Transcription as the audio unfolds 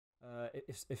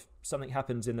if something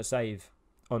happens in the save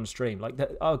on stream, like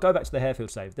I'll go back to the Harefield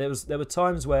save. There were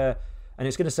times where, and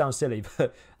it's going to sound silly,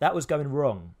 but that was going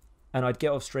wrong, and I'd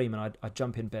get off stream and I'd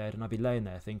jump in bed and I'd be laying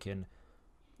there thinking,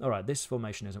 all right, this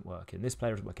formation isn't working, this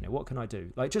player isn't working here, what can I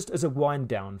do? Like just as a wind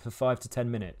down for 5 to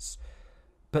 10 minutes.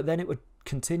 But then it would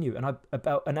continue, and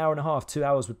about an hour and a half, 2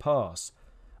 hours would pass,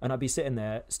 and I'd be sitting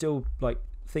there still like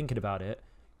thinking about it.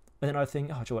 And then I'd think,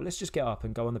 oh, Joe, let's just get up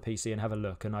and go on the PC and have a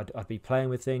look. And I'd be playing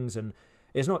with things, and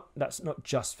that's not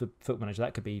just for Football Manager.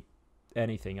 That could be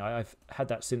anything. I've had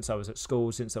that since I was at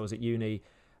school, since I was at uni.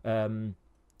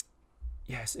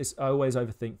 Yes, I always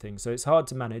overthink things, so it's hard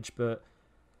to manage, but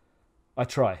I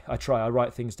try. I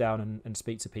write things down and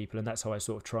speak to people, and that's how I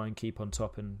sort of try and keep on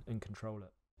top and control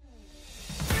it.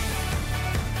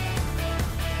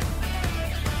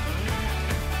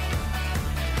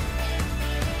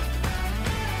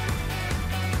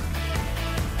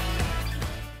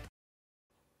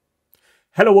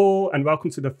 Hello all, and welcome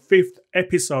to the 5th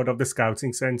episode of the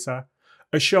Scouting Centre,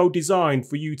 a show designed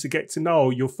for you to get to know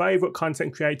your favourite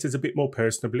content creators a bit more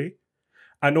personally,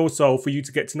 and also for you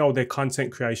to get to know their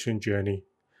content creation journey.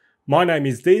 My name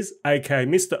is Diz, aka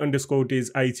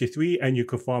Mr_Diz83, and you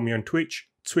can find me on Twitch,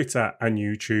 Twitter and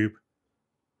YouTube.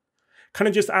 Can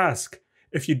I just ask,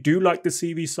 if you do like the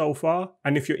series so far,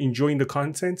 and if you're enjoying the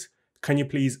content, can you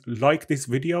please like this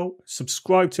video,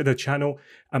 subscribe to the channel,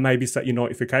 and maybe set your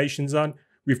notifications on?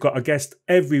 We've got a guest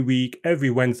every week, every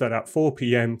Wednesday at 4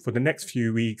 PM for the next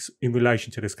few weeks in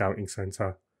relation to the Scouting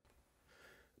Centre.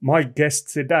 My guest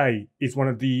today is one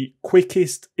of the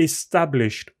quickest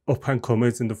established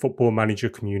up-and-comers in the Football Manager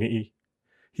community.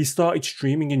 He started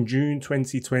streaming in June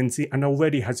 2020 and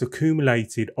already has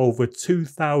accumulated over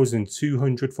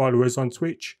 2,200 followers on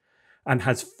Twitch and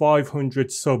has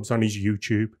 500 subs on his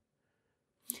YouTube.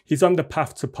 He's on the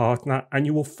path to partner, and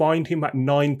you will find him at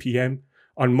 9 PM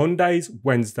on Mondays,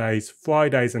 Wednesdays,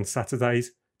 Fridays and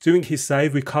Saturdays doing his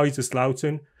save with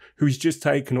Kaiserslautern, who is just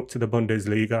taken up to the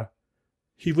Bundesliga.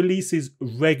 He releases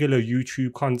regular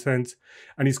YouTube content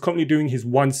and is currently doing his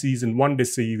one season wonder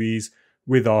series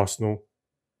with Arsenal.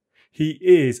 He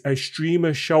is a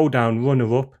Streamer Showdown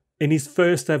runner-up in his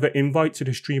first ever invite to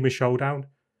the Streamer Showdown.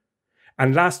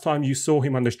 And last time you saw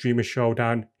him on the Streamer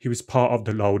Showdown, he was part of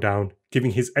the Lowdown,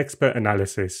 giving his expert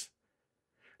analysis.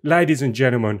 Ladies and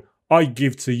gentlemen, I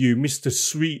give to you Mr.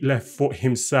 Sweet Left Foot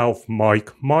himself,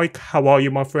 Mike. Mike, how are you,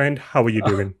 my friend? How are you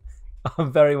doing?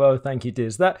 I'm very well, thank you,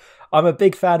 Diz. I'm a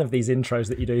big fan of these intros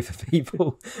that you do for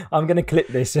people. I'm going to clip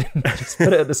this and just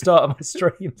put it at the start of my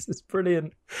streams. It's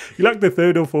brilliant. You're like the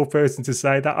third or fourth person to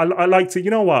say that. I like to, you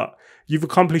know what? You've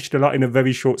accomplished a lot in a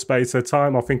very short space of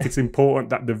time. I think it's important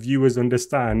that the viewers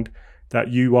understand that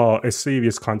you are a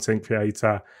serious content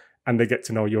creator and they get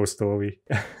to know your story.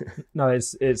 No,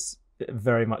 it's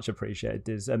very much appreciated,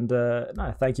 Diz. And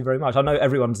no, thank you very much. I know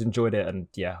everyone's enjoyed it, and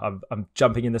yeah, I'm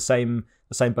jumping in the same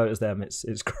boat as them.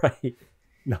 It's great.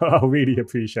 No, I really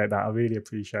appreciate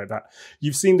that.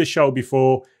 You've seen the show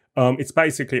before. It's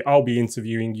basically I'll be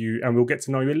interviewing you and we'll get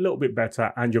to know you a little bit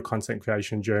better and your content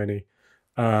creation journey.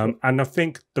 And I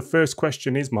think the first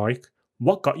question is, Mike,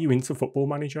 what got you into Football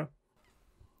Manager?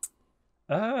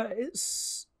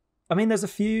 There's a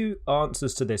few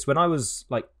answers to this. When I was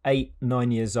like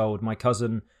 8-9 years old, my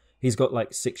cousin, he's got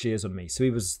like 6 years on me. So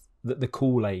he was the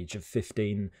cool age of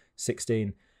 15,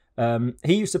 16.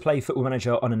 He used to play Football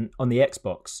Manager on the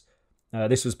Xbox.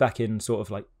 This was back in sort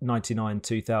of like 99,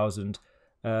 2000.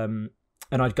 And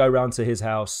I'd go round to his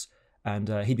house and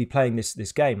he'd be playing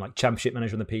this game, like Championship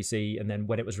Manager on the PC. And then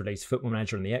when it was released, Football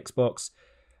Manager on the Xbox.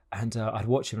 And I'd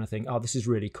watch him and I think, oh, this is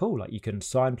really cool. Like you can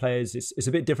sign players. It's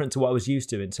a bit different to what I was used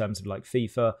to in terms of like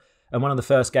FIFA. And one of the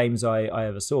first games I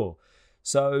ever saw.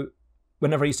 So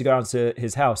whenever I used to go around to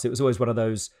his house, it was always one of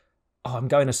those, oh, I'm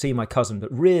going to see my cousin.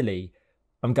 But really,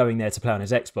 I'm going there to play on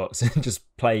his Xbox and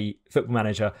just play Football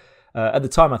Manager. At the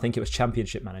time, I think it was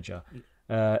Championship Manager.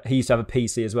 He used to have a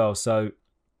PC as well. So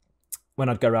when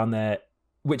I'd go around there,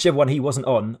 whichever one he wasn't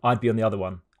on, I'd be on the other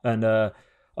one. And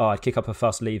I'd kick up a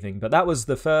fuss leaving. But that was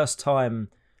the first time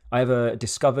I ever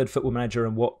discovered Football Manager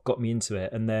and what got me into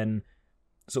it. And then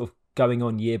sort of going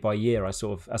on year by year, as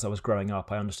I was growing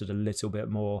up, I understood a little bit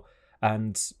more.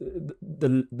 And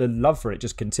the love for it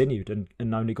just continued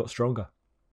and only got stronger.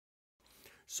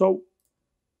 So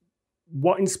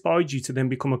what inspired you to then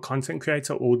become a content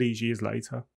creator all these years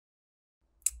later?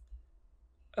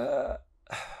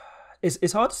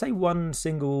 It's hard to say one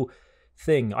single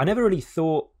thing. I never really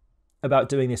thought about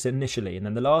doing this initially. And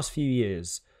then the last few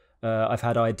years, I've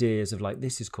had ideas of like,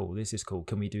 this is cool.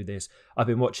 Can we do this? I've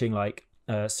been watching like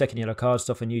Second Yellow Card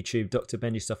stuff on YouTube, Dr.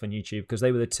 Benji stuff on YouTube, because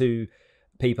they were the two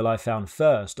people I found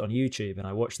first on YouTube, and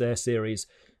I watched their series,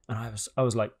 and I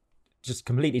was like just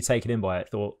completely taken in by it.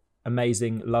 Thought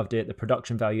amazing, loved it, the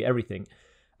production value, everything.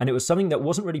 And it was something that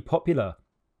wasn't really popular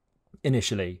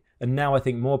initially, and now I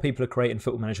think more people are creating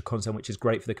Football Manager content, which is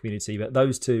great for the community. But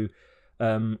those two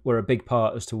were a big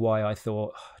part as to why I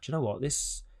thought, oh, do you know what,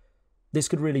 this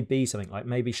could really be something. Like,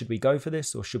 maybe should we go for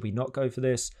this or should we not go for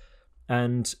this?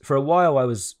 And for a while I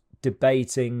was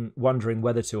debating, wondering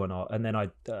whether to or not. And then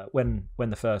when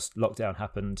the first lockdown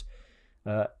happened,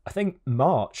 I think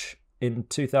March in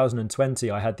 2020,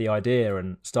 I had the idea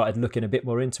and started looking a bit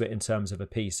more into it in terms of a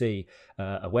PC,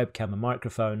 a webcam, a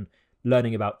microphone,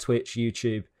 learning about Twitch,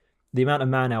 YouTube, the amount of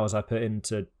man hours I put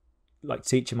into like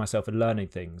teaching myself and learning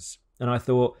things. And I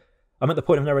thought, I'm at the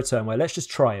point of no return where let's just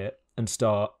try it and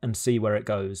start and see where it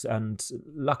goes. And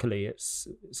luckily it's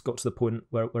got to the point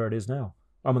where it is now.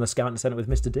 I'm on the Scouting Centre with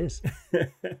Mr. Diz.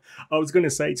 I was going to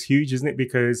say it's huge, isn't it?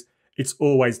 Because it's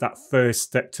always that first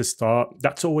step to start.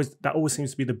 That always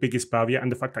seems to be the biggest barrier.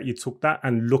 And the fact that you took that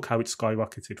and look how it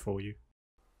skyrocketed for you.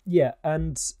 Yeah.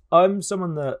 And I'm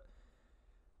someone that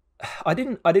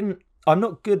I'm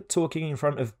not good talking in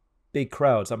front of big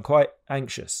crowds. I'm quite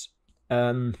anxious.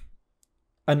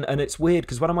 And it's weird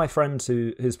because one of my friends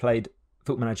who's played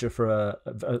Football Manager for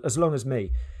as long as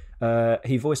me,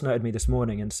 he voice noted me this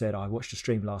morning and said, I watched a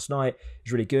stream last night. It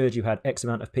was really good. You had X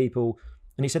amount of people.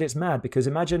 And he said, it's mad because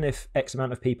imagine if X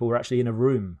amount of people were actually in a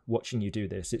room watching you do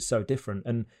this. It's so different.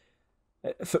 And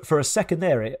for a second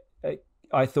there,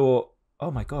 I thought,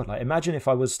 oh my God, like imagine if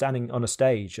I was standing on a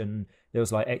stage and there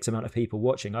was like X amount of people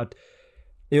watching. It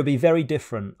would be very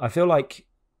different. I feel like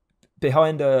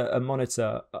behind a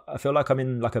monitor, I feel like I'm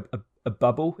in like a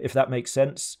bubble, if that makes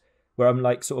sense, where I'm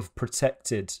like sort of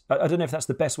protected. I don't know if that's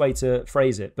the best way to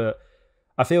phrase it, but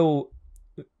I feel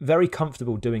very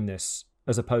comfortable doing this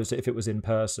as opposed to if it was in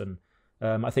person.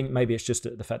 I think maybe it's just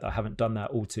the fact that I haven't done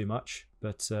that all too much,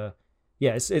 but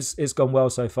yeah, it's gone well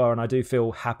so far, and I do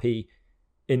feel happy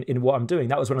in what I'm doing.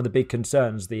 That was one of the big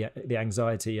concerns, the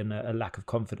anxiety and a lack of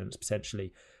confidence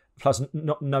potentially, plus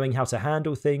not knowing how to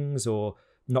handle things or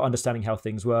not understanding how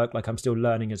things work. Like I'm still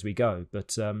learning as we go,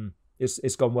 but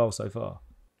it's gone well so far.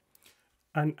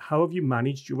 And how have you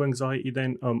managed your anxiety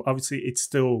then? Obviously, it's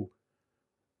still,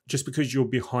 just because you're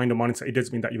behind a monitor, it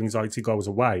doesn't mean that your anxiety goes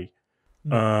away.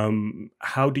 No.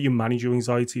 How do you manage your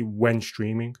anxiety when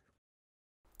streaming?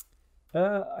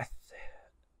 I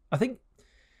think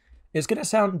it's going to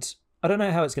sound, I don't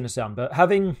know how it's going to sound, but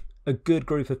having a good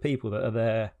group of people that are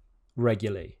there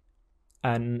regularly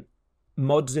and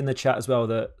mods in the chat as well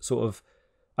that sort of,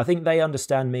 I think they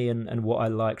understand me and what I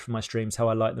like from my streams, how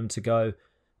I like them to go.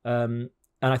 And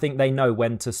I think they know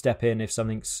when to step in if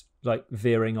something's like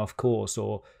veering off course,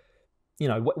 or, you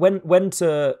know, when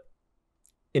to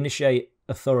initiate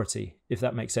authority, if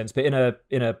that makes sense, but in a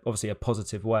obviously a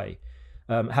positive way.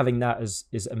 Having that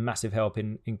is a massive help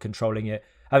in controlling it.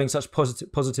 Having such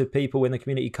positive people in the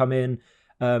community come in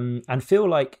and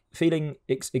feeling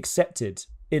accepted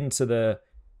into the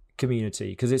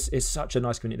community, because it's such a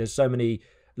nice community. There's so many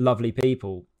lovely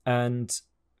people, and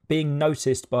being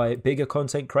noticed by bigger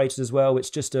content creators as well. It's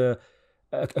just a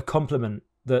compliment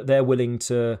that they're willing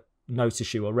to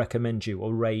notice you or recommend you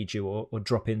or raid you or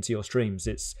drop into your streams.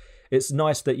 It's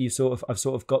nice that I've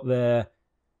sort of got their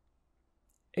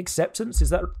acceptance. Is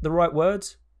that the right word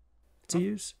to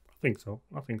use? I think so.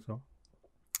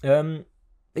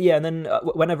 Yeah, and then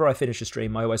whenever I finish a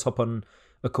stream, I always hop on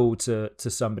a call to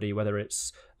somebody, whether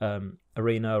it's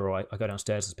Arena or I go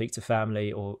downstairs and speak to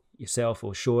family or yourself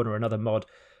or Sean or another mod,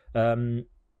 or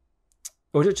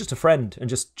just a friend, and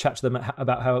just chat to them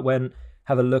about how it went,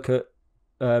 have a look at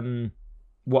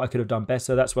what I could have done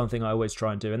better. That's one thing I always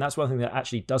try and do, and that's one thing that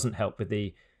actually doesn't help with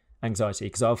the anxiety,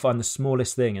 because I'll find the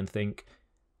smallest thing and think,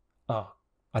 oh,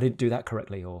 I didn't do that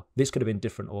correctly, or this could have been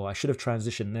different, or I should have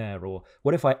transitioned there, or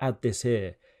what if I add this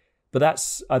here?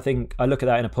 But I think I look at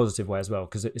that in a positive way as well,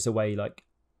 because it's a way, like,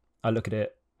 I look at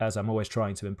it as I'm always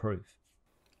trying to improve.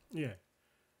 Yeah.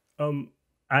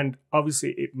 And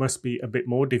obviously it must be a bit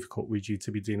more difficult with you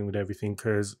to be dealing with everything,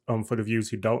 because for the viewers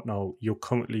who don't know,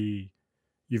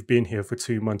 you've been here for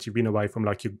 2 months, you've been away from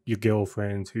like your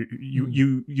girlfriend, who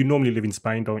you normally live in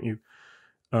Spain, don't you?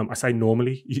 I say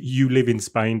normally, you live in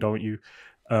Spain, don't you?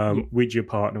 With your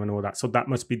partner and all that. So that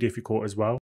must be difficult as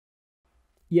well.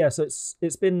 Yeah, so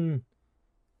it's been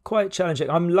quite challenging.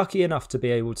 I'm lucky enough to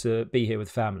be able to be here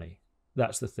with family.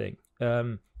 That's the thing.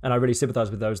 And I really sympathise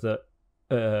with those that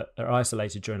are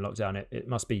isolated during lockdown. It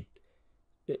must be,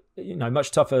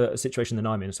 much tougher situation than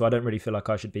I'm in. So I don't really feel like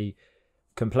I should be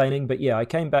complaining. But yeah, I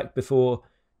came back before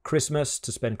Christmas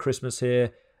to spend Christmas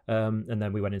here. And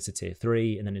then we went into tier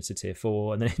 3 and then into tier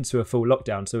 4 and then into a full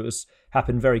lockdown. So it was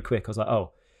happened very quick. I was like,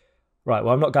 oh, right,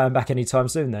 well, I'm not going back anytime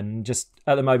soon then. Just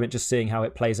at the moment, just seeing how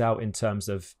it plays out in terms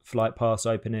of flight paths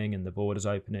opening and the borders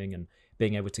opening and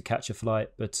being able to catch a flight.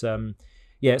 But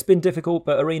yeah, it's been difficult.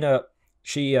 But Arena,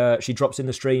 she drops in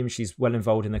the stream. She's well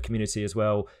involved in the community as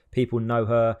well. People know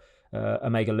her.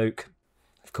 Omega Luke,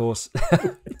 of course.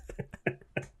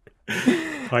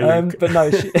 Hi, Luke. But no,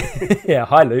 yeah,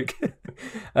 hi Luke.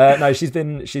 No, she's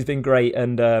been great,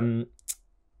 and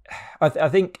I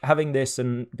think having this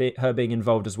and her being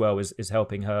involved as well is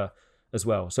helping her as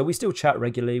well. So we still chat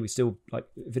regularly. We still like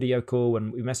video call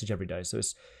and we message every day. So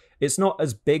it's not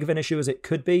as big of an issue as it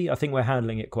could be. I think we're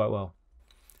handling it quite well.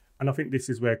 And I think this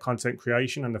is where content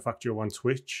creation and the fact you're on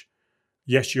Twitch,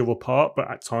 yes, you're apart, but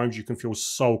at times you can feel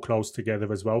so close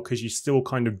together as well because you're still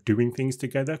kind of doing things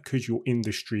together because you're in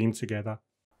the stream together.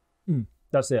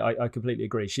 That's it. I completely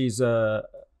agree. She's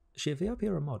she a VIP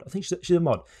or a mod? I think she's a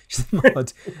mod. She's a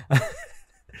mod.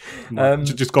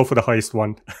 Just go for the highest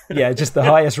one. Yeah, just the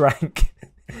highest rank.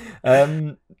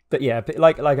 But yeah,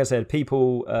 like I said,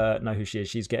 people know who she is.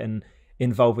 She's getting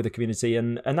involved with the community,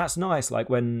 and that's nice. Like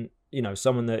when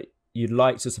someone that you'd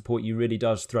like to support you really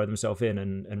does throw themselves in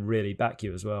and really back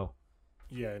you as well.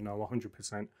 Yeah, no,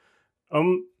 100%.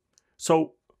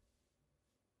 So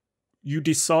you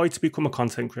decide to become a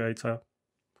content creator.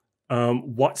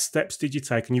 What steps did you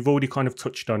take? And you've already kind of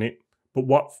touched on it, but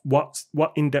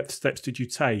what in-depth steps did you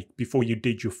take before you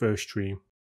did your first stream?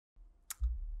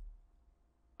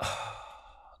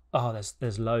 Oh,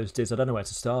 there's loads, Diz. I don't know where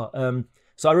to start.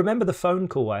 So I remember the phone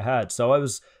call I had. So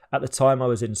at the time I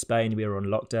was in Spain, we were on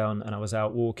lockdown, and I was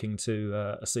out walking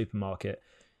to a supermarket,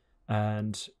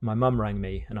 and my mum rang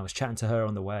me, and I was chatting to her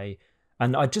on the way,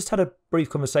 and I just had a brief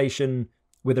conversation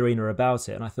with Arena about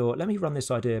it, and I thought, let me run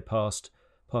this idea past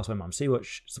my mum, see what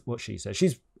she says.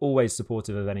 She's always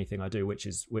supportive of anything I do, which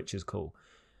is cool.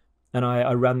 And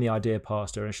I ran the idea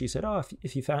past her, and she said, "Oh,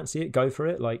 if you fancy it, go for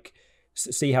it. Like,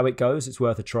 see how it goes. It's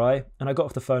worth a try." And I got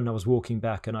off the phone, and I was walking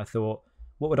back, and I thought,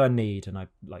 what would I need? And I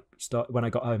when I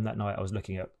got home that night, I was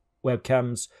looking at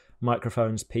webcams,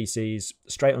 microphones, PCs,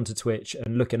 straight onto Twitch,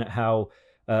 and looking at how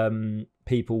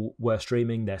people were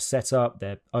streaming, their setup,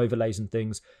 their overlays and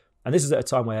things. And this is at a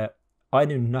time where I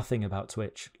knew nothing about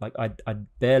Twitch. Like I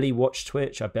barely watched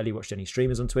Twitch. I barely watched any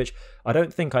streamers on Twitch. I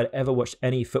don't think I'd ever watched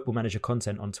any Football Manager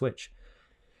content on Twitch.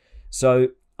 So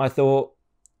I thought,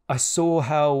 I saw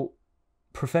how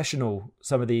professional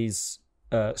some of these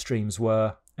streams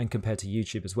were, and compared to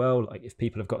YouTube as well. Like if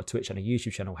people have got a Twitch and a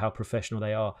YouTube channel, how professional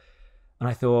they are. And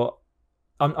I thought,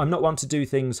 I'm not one to do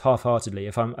things half-heartedly.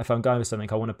 If I'm going with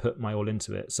something, I want to put my all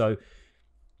into it. So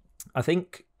I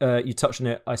think you touched on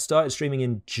it. I started streaming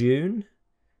in June.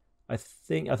 I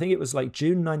think it was like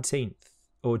June 19th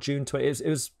or June 20th. It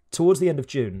was towards the end of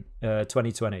June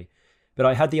 2020. But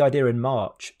I had the idea in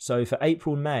March. So for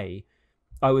April, May,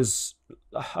 I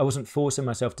wasn't forcing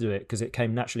myself to do it because it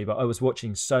came naturally, but I was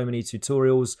watching so many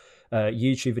tutorials,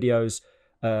 YouTube videos.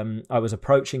 I was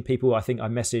approaching people. I think I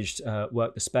messaged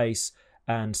Work the Space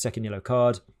and Second Yellow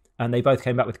Card, and they both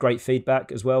came back with great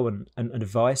feedback as well and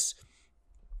advice.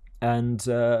 And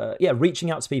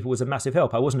reaching out to people was a massive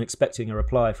help. I wasn't expecting a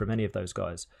reply from any of those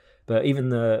guys, but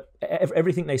even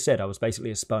everything they said, I was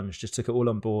basically a sponge, just took it all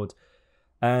on board.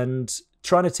 And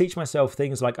trying to teach myself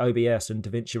things like OBS and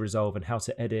DaVinci Resolve and how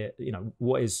to edit,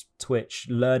 what is Twitch,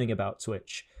 learning about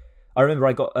Twitch. I remember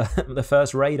I got the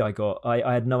first raid I got,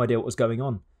 I had no idea what was going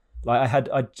on. Like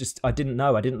I didn't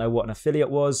know. I didn't know what an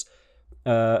affiliate was.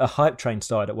 A hype train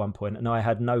started at one point and I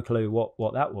had no clue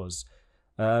what that was.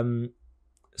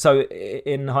 So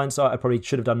in hindsight, I probably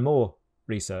should have done more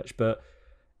research, but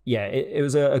yeah, it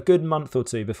was a good month or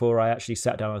two before I actually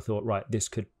sat down and thought, right, this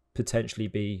could potentially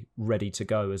be ready to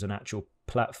go as an actual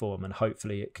platform, and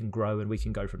hopefully it can grow and we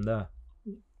can go from there.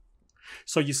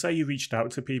 So you say you reached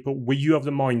out to people. Were you of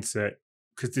the mindset,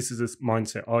 because this is a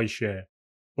mindset I share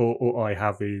or I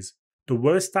have, is the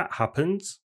worst that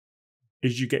happens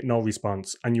is you get no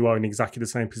response and you are in exactly the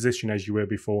same position as you were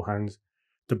beforehand.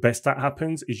 The best that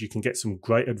happens is you can get some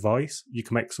great advice, you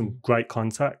can make some great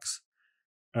contacts,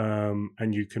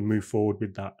 and you can move forward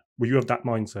with that. Were you of that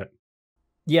mindset?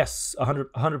 Yes,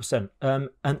 100%.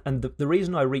 And the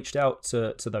reason I reached out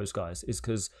to those guys is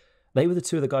because they were the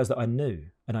two of the guys that I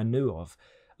knew of.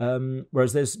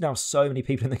 Whereas there's now so many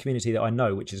people in the community that I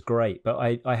know, which is great, but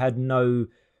I had no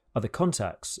other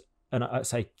contacts. And I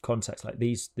say contacts, like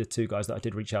the two guys that I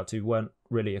did reach out to weren't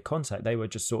really a contact. They were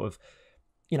just sort of,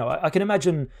 I can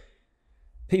imagine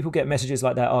people get messages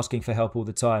like that asking for help all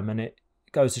the time. And it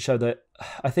goes to show that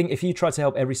I think if you try to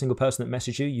help every single person that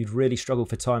messaged you, you'd really struggle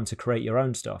for time to create your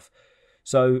own stuff.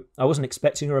 So I wasn't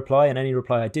expecting a reply, and any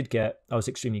reply I did get, I was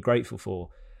extremely grateful for.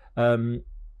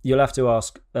 You'll have to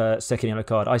ask Second Yellow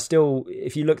Card. I still,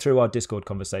 if you look through our Discord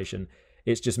conversation,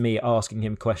 it's just me asking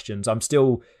him questions. I'm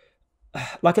still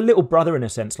like a little brother in a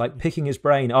sense, like picking his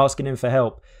brain, asking him for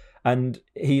help. And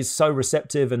he's so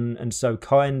receptive and so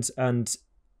kind. And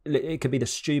it could be the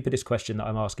stupidest question that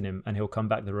I'm asking him, and he'll come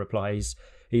back with a reply.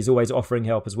 He's always offering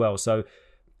help as well. So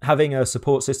having a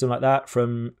support system like that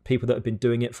from people that have been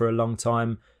doing it for a long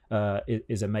time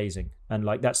is amazing. And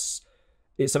like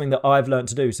it's something that I've learned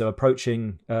to do. So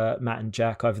approaching Matt and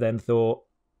Jack, I've then thought,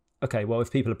 okay, well, if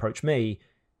people approach me,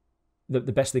 the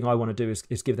best thing I want to do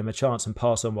is give them a chance and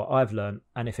pass on what I've learned.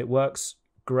 And if it works,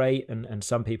 great. And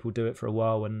some people do it for a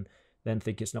while and then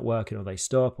think it's not working, or they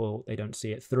stop, or they don't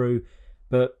see it through.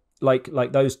 But like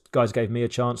those guys gave me a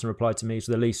chance and replied to me.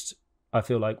 So the least I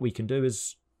feel like we can do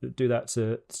is do that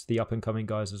to the up and coming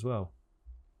guys as well.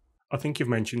 I think you've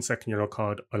mentioned Second Yellow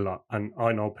Card a lot, and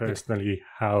I know personally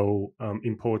how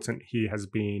important he has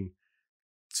been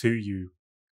to you.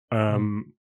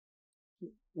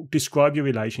 Describe your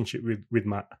relationship with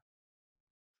Matt.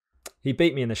 He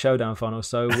beat me in the showdown final,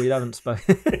 so we haven't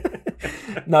spoken.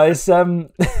 No, it's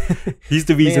he's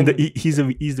the reason he's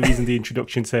the reason the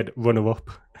introduction said runner up.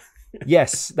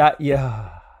 Yes, that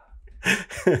yeah.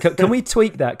 Can we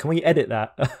tweak that? Can we edit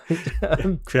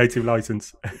that? Creative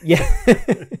license. Yeah.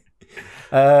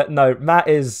 No, Matt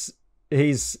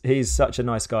he's such a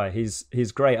nice guy.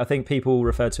 He's great. I think people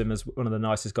refer to him as one of the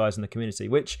nicest guys in the community,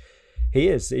 which he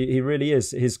is. He really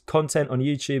is. His content on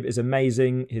YouTube is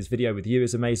amazing. His video with you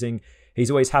is amazing. He's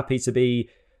always happy to be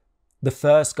the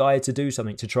first guy to do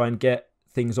something, to try and get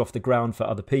things off the ground for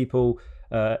other people.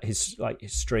 His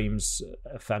streams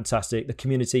are fantastic. The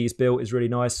community he's built is really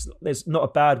nice. There's not a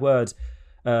bad word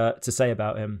to say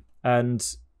about him. And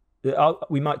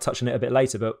we might touch on it a bit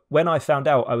later, but when I found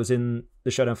out I was in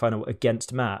the showdown final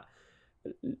against Matt,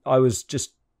 I was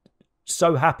just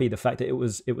so happy the fact that it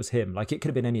was him. Like, it could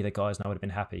have been any of the guys and I would have been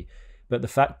happy. But the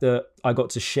fact that I got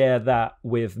to share that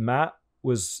with Matt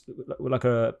was like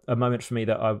a moment for me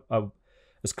that I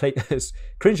as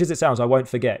cringe as it sounds, I won't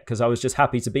forget, because I was just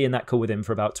happy to be in that call with him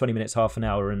for about 20 minutes, half an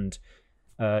hour, and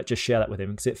just share that with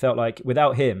him, because it felt like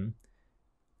without him,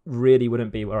 really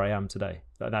wouldn't be where I am today.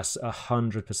 That's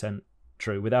 100%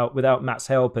 true. Without Matt's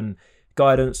help and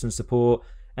guidance and support,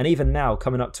 and even now,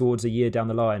 coming up towards a year down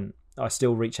the line, I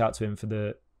still reach out to him for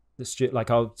the like,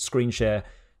 I'll screen share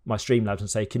my Streamlabs and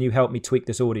say, can you help me tweak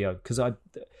this audio? Because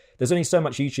there's only so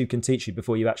much YouTube can teach you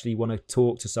before you actually want to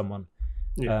talk to someone.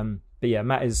 Yeah. But yeah,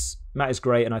 Matt is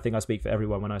great, and I think I speak for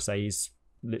everyone when I say he's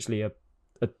literally a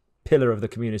pillar of the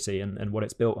community and what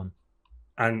it's built on.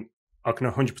 And I can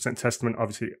 100% testament,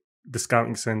 obviously, the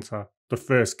Scouting Centre, the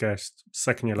first guest,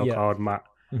 Second Yellow Card, Matt.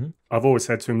 Mm-hmm. I've always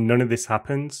said to him, none of this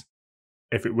happens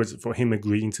if it was for him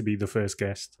agreeing to be the first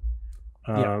guest.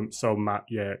 So Matt,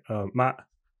 Matt.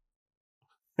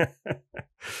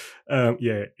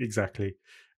 Yeah, exactly.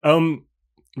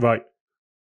 Right.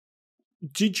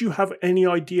 Did you have any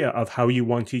idea of how you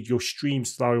wanted your stream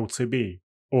style to be?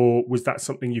 Or was that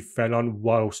something you fell on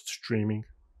whilst streaming?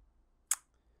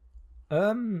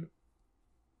 I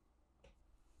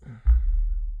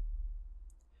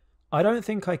don't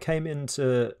think I came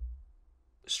into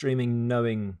streaming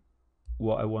knowing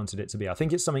what I wanted it to be. I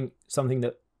think it's something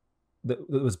that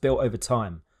was built over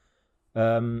time.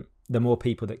 The more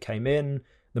people that came in,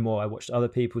 the more I watched other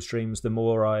people's streams, the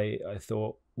more I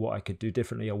thought what I could do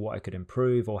differently, or what I could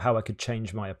improve, or how I could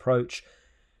change my approach.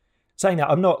 Saying that,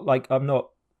 I'm not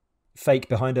fake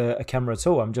behind a camera at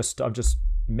all. I'm just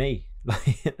me.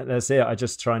 Like, that's it. I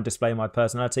just try and display my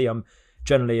personality. I'm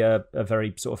generally a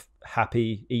very sort of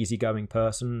happy, easygoing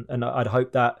person, and I'd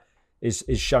hope that is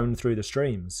shown through the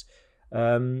streams.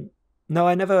 No,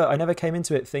 I never came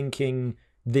into it thinking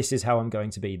this is how I'm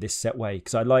going to be, this set way,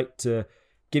 because I like to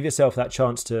give yourself that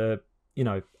chance to,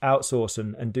 outsource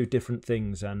and do different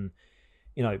things. And,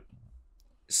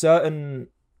 certain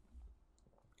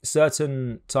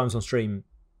times on stream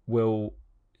will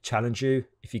challenge you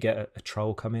if you get a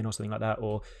troll come in or something like that,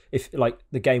 or if, like,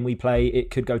 the game we play, it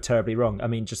could go terribly wrong. I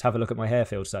mean, just have a look at my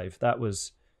Harefield save. That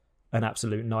was an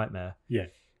absolute nightmare. Yeah.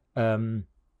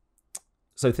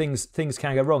 So things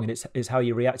can go wrong, and it's how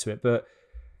you react to it. But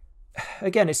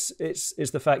again, it's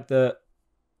the fact that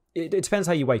it depends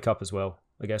how you wake up as well.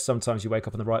 I guess sometimes you wake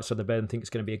up on the right side of the bed and think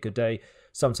it's going to be a good day.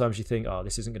 Sometimes you think, oh,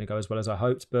 this isn't going to go as well as I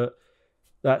hoped. But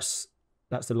that's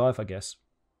the life, I guess.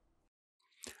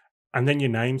 And then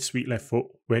your name, Sweet Left Foot,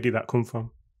 where did that come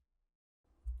from?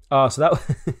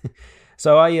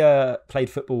 So I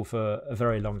played football for a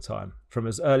very long time, from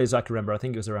as early as I can remember. I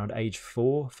think it was around age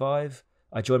 4, 5.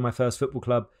 I joined my first football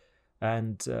club,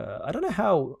 And I don't know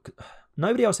how.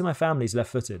 Nobody else in my family is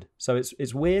left-footed, so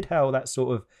it's weird how that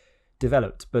sort of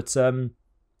developed. But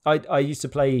I used to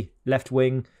play left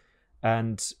wing,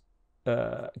 and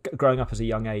growing up as a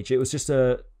young age, it was just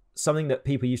something that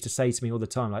people used to say to me all the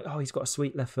time, like, "Oh, he's got a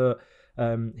sweet left foot.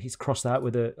 He's crossed that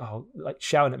with like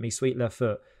shouting at me, sweet left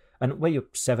foot." And when you're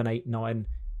 7, 8, 9,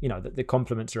 the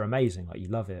compliments are amazing, like you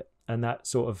love it, and that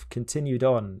sort of continued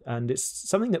on. And it's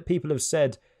something that people have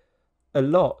said a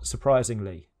lot,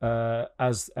 surprisingly,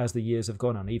 as the years have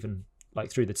gone on, even like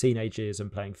through the teenage years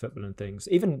and playing football and things,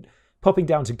 even popping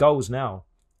down to goals now,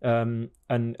 and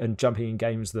jumping in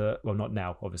games that, well, not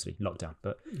now, obviously lockdown,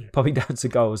 but popping down to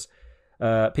goals.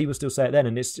 People still say it then,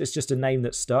 and it's just a name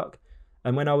that stuck.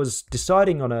 And when I was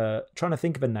deciding on trying to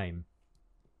think of a name,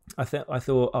 I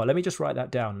thought, oh, let me just write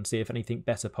that down and see if anything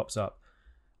better pops up.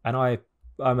 And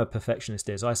I'm a perfectionist,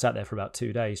 I sat there for about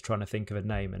 2 days trying to think of a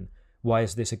name, and why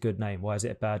is this a good name? Why is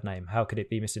it a bad name? How could it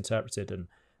be misinterpreted? And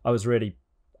I was really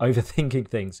overthinking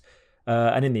things.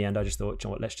 And in the end, I just thought, you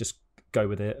know what, let's just go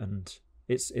with it. And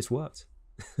it's worked.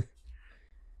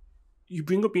 You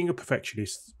bring up being a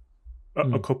perfectionist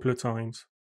a couple of times.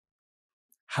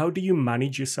 How do you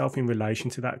manage yourself in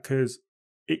relation to that? Because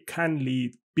it can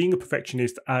lead, being a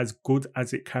perfectionist, as good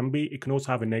as it can be, it can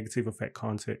also have a negative effect,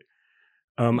 can't it?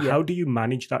 How do you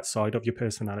manage that side of your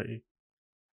personality?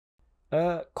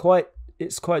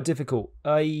 It's quite difficult.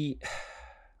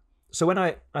 So when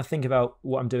I think about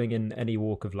what I'm doing in any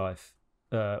walk of life,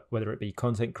 whether it be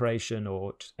content creation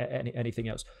or just anything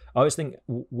else, I always think,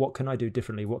 what can I do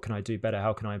differently? What can I do better?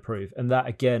 How can I improve? And that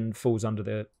again falls under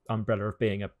the umbrella of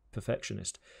being a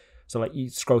perfectionist. So like you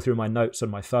scroll through my notes on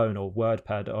my phone or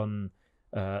WordPad on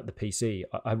the PC,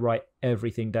 I write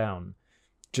everything down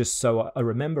just so I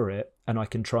remember it and I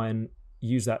can try and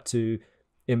use that to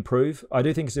improve. I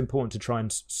do think it's important to try and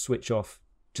switch off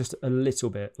just a little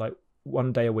bit, like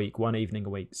one day a week, one evening a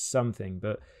week, something.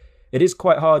 But it is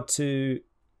quite hard to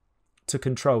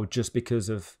control, just because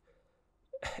of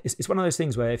it's one of those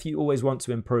things where if you always want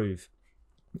to improve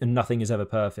and nothing is ever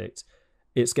perfect,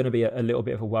 it's going to be a little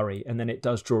bit of a worry, and then it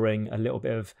does draw in a little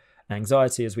bit of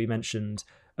anxiety, as we mentioned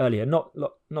earlier. Not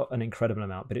an incredible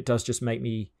amount, but it does just make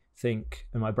me think,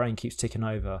 and my brain keeps ticking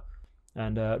over.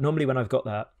 And normally when I've got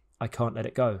that, I can't let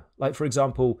it go. Like, for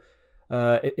example,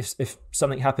 if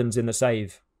something happens in the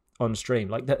save on stream,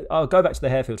 like I'll go back to the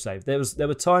Harefield save. There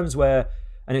were times where,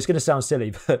 and it's going to sound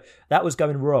silly, but that was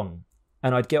going wrong,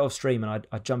 and I'd get off stream and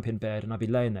I'd jump in bed and I'd be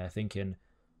laying there thinking,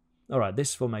 all right,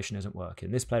 this formation isn't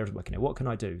working, this player isn't working here, what can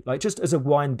I do? Like, just as a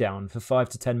wind down for 5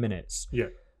 to 10 minutes. Yeah.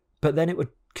 But then it would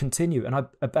continue, and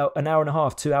about an hour and a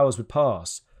half, 2 hours would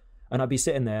pass, and I'd be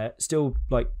sitting there still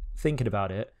like thinking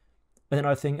about it. And then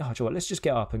I'd think, oh, Joel, let's just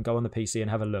get up and go on the PC and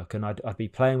have a look. And I'd be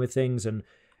playing with things. And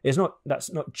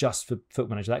that's not just for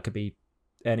Football Manager. That could be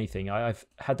anything. I've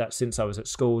had that since I was at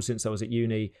school, since I was at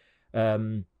uni.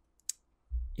 Yes,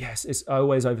 I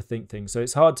always overthink things. So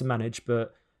it's hard to manage,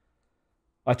 but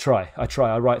I try.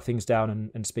 I write things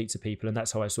down and speak to people. And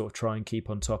that's how I sort of try and keep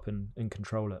on top and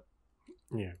control it.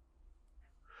 Yeah.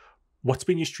 What's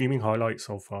been your streaming highlight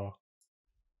so far?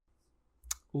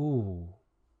 Ooh.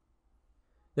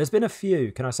 There's been a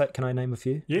few. Can I name a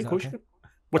few? Yeah, of course. Okay?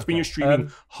 What's been your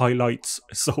streaming highlights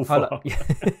so far?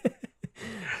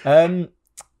 There's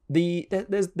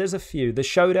a few. The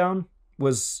Showdown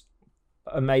was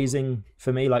amazing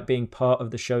for me, like being part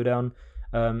of the Showdown.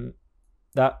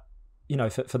 That,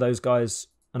 for those guys,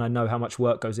 and I know how much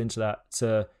work goes into that,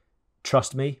 to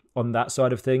trust me on that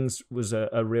side of things was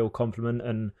a real compliment,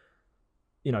 and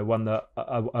one that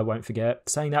I won't forget.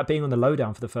 Saying that, being on the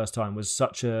Lowdown for the first time was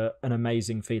such an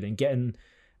amazing feeling. Getting,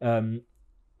 I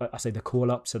say, the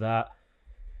call up to that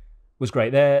was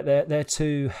great. They're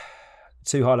two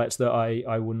highlights that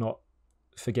I will not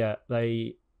forget.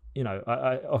 They,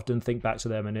 I often think back to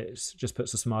them, and it just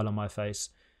puts a smile on my face.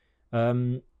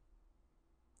 Winning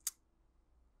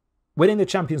the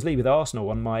Champions League with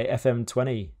Arsenal on my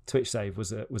FM20 Twitch save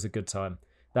was a good time.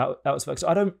 That was fun. So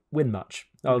I don't win much.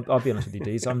 I'll be honest with you,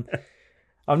 Deez. I'm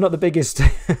not the biggest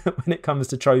when it comes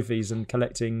to trophies and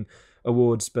collecting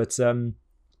awards, but I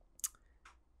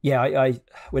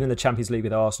winning the Champions League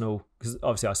with Arsenal, because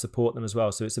obviously I support them as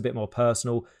well, so it's a bit more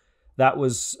personal. That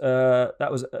was a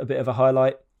bit of a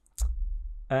highlight,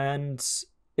 and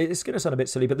it's going to sound a bit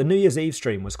silly, but the New Year's Eve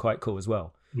stream was quite cool as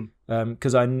well,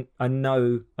 because I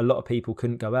know a lot of people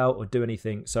couldn't go out or do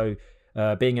anything, so.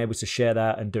 Being able to share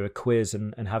that and do a quiz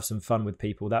and have some fun with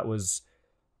people, that was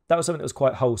something that was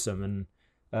quite wholesome,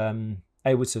 and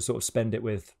able to sort of spend it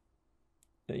with,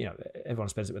 everyone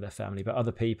spends it with their family, but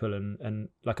other people, and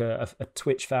like a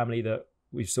Twitch family that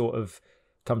we've sort of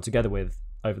come together with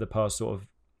over the past sort of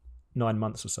 9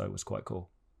 months or so was quite cool.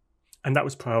 And that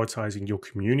was prioritizing your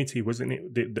community, wasn't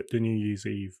it? The New Year's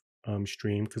Eve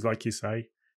stream, because like you say,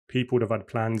 people would have had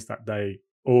plans that day,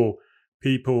 or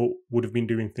people would have been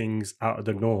doing things out of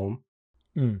the norm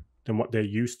than what they're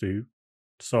used to.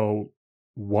 So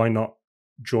why not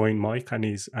join Mike and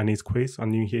his quiz on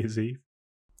New Year's Eve?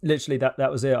 Literally,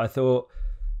 that was it. I thought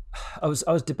I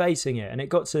was debating it, and it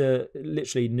got to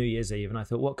literally New Year's Eve, and I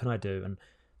thought, what can I do? And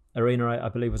Arena, I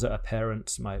believe, was at her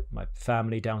parents, my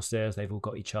family downstairs. They've all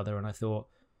got each other, and I thought,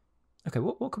 okay,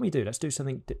 what can we do? Let's do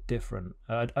something different.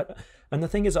 And the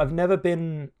thing is, I've never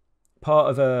been part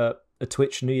of a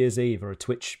Twitch New Year's Eve or a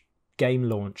Twitch game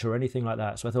launch or anything like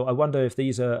that. So I thought, I wonder if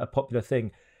these are a popular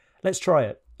thing. Let's try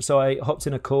it. So I hopped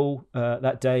in a call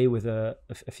that day with a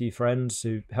few friends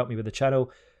who helped me with the channel,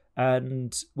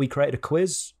 and we created a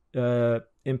quiz,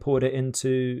 imported it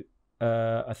into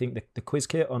I think the quiz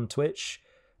kit on Twitch,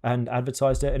 and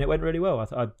advertised it, and it went really well.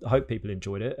 I hope people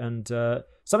enjoyed it, and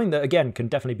something that, again, can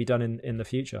definitely be done in the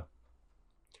future.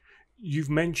 You've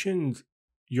mentioned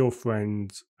your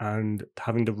friends and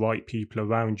having the right people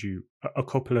around you a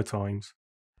couple of times.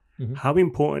 Mm-hmm. How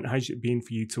important has it been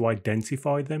for you to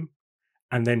identify them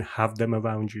and then have them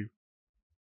around you?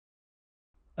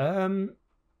 I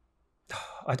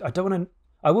don't want to.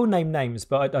 I will name names,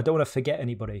 but I don't want to forget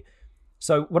anybody.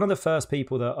 So one of the first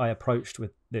people that I approached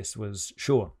with this was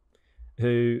Sean,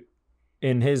 who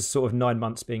in his sort of 9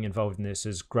 months being involved in this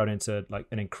has grown into like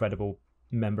an incredible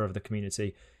member of the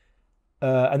community.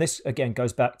 And this, again,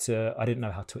 goes back to, I didn't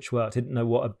know how Twitch worked. I didn't know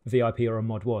what a VIP or a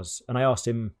mod was. And I asked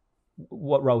him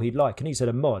what role he'd like. And he said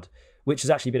a mod, which has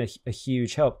actually been a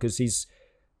huge help, because he's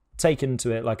taken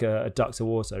to it like a duck to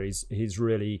water. He's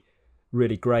really,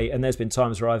 really great. And there's been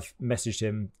times where I've messaged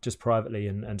him just privately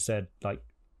and said, like,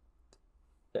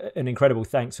 an incredible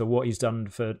thanks for what he's done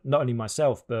for not only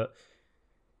myself, but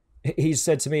he's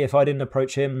said to me, if I didn't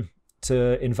approach him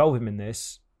to involve him in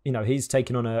this, you know, he's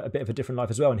taken on a bit of a different life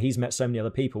as well, and he's met so many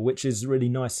other people, which is really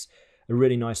nice, a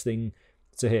really nice thing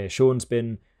to hear. Sean's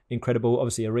been incredible.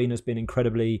 Obviously, Arena's been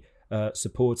incredibly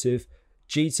supportive.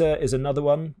 Jeter is another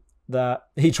one that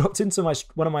he dropped into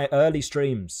one of my early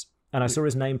streams, and I saw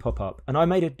his name pop up, and I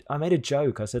made a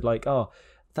joke. I said, like, oh,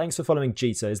 thanks for following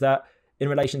Jeter. Is that in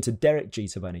relation to Derek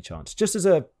Jeter by any chance? Just as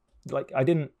a, like, I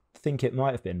didn't think it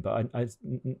might have been, but I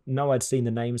know I'd seen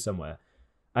the name somewhere.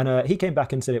 And he came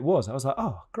back and said it was. I was like,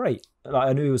 oh, great. Like,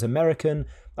 I knew he was American.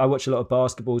 I watch a lot of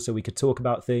basketball, so we could talk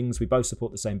about things. We both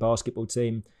support the same basketball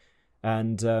team.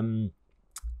 And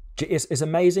it's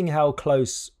amazing how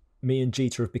close me and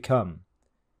Jeter have become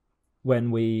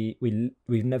when we've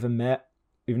never met.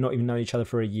 We've not even known each other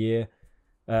for a year.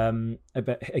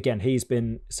 But again, he's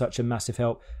been such a massive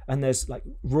help. And there's like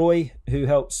Roy, who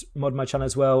helps mod my channel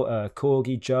as well.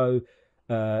 Corgi, Joe,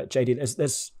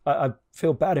 JD. I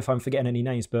feel bad if I'm forgetting any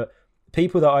names, but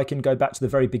people that I can go back to the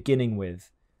very beginning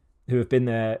with, who have been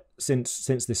there since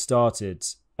this started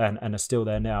and are still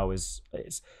there now.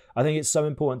 I think it's so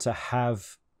important to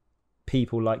have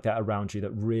people like that around you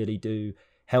that really do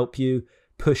help you,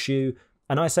 push you.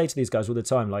 And I say to these guys all the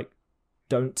time, like,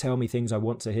 don't tell me things I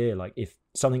want to hear. Like, if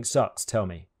something sucks, tell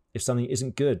me. If something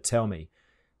isn't good, tell me.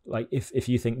 Like, if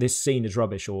you think this scene is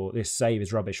rubbish, or this save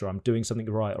is rubbish, or I'm doing something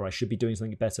right, or I should be doing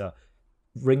something better,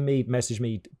 ring me, message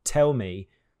me, tell me,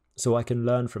 so I can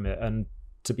learn from it. And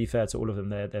to be fair to all of them,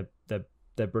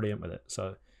 they're brilliant with it.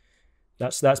 So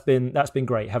that's been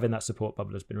great. Having that support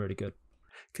bubble has been really good.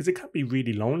 Because it can be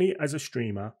really lonely as a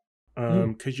streamer,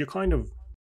 because you're kind of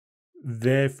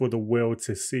there for the world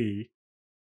to see,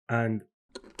 and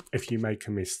if you make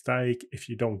a mistake, if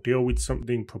you don't deal with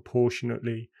something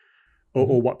proportionately,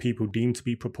 or what people deem to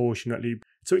be proportionately,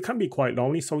 so it can be quite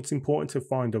lonely. So it's important to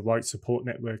find the right support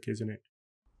network, isn't it?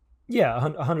 Yeah,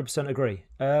 100% agree.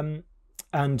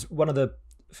 And one of the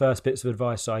first bits of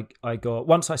advice I got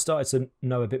once I started to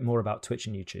know a bit more about Twitch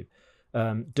and YouTube,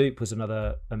 Dupe was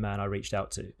a man I reached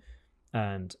out to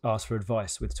and asked for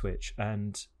advice with Twitch,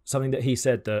 and something that he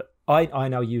said that I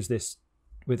now use this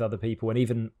with other people, and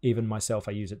even myself,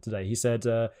 I use it today. He said,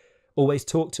 always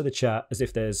talk to the chat as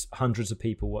if there's hundreds of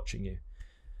people watching you.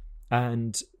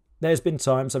 And there's been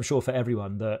times, I'm sure for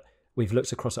everyone, that we've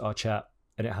looked across at our chat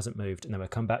and it hasn't moved, and then we'll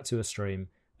come back to a stream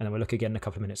and then we'll look again in a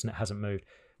couple of minutes and it hasn't moved.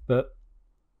 But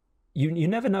you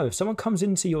never know. If someone comes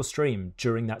into your stream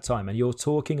during that time and you're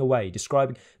talking away,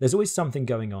 describing, there's always something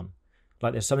going on.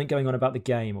 Like, there's something going on about the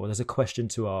game, or there's a question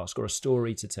to ask, or a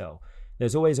story to tell.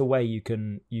 There's always a way you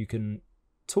can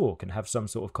talk and have some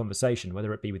sort of conversation,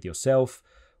 whether it be with yourself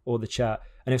or the chat.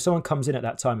 And if someone comes in at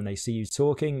that time and they see you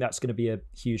talking, that's going to be a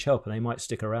huge help, and they might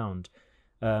stick around.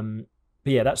 But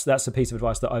yeah, that's a piece of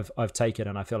advice that I've taken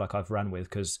and I feel like I've ran with,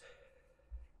 because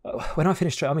when I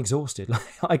finish, I'm exhausted. Like,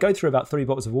 I go through about 3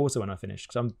 bottles of water when I finish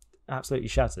because I'm absolutely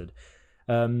shattered.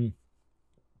 But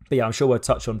yeah, I'm sure we'll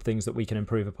touch on things that we can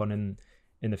improve upon in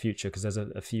the future, because there's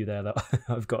a few there that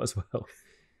I've got as well.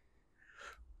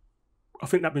 I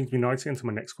think that brings me nicely into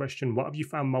my next question. What have you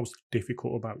found most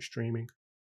difficult about streaming?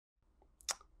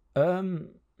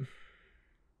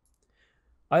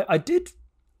 I did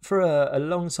for a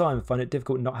long time find it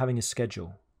difficult not having a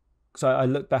schedule. So I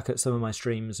look back at some of my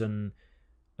streams and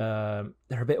they're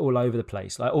a bit all over the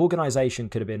place. Like, organization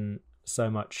could have been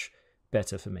so much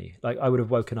better for me. Like, I would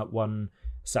have woken up one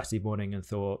Saturday morning and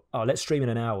thought, oh, let's stream in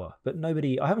an hour. But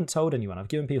I haven't told anyone. I've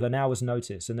given people an hour's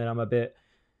notice, and then I'm a bit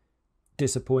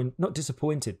not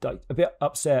disappointed, like a bit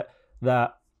upset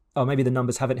that, oh, maybe the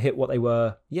numbers haven't hit what they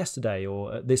were yesterday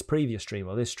or this previous stream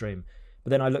or this stream. But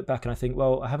then I look back and I think,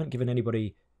 well, I haven't given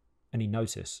anybody any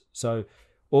notice. So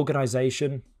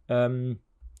organization, a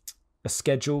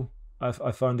schedule,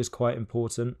 I find is quite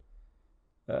important.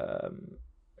 Trying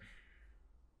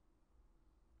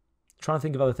to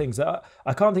think of other things that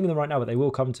I can't think of them right now, but they will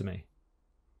come to me.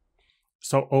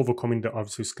 So overcoming the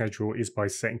obviously schedule is by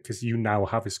setting, because you now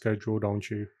have a schedule, don't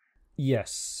you?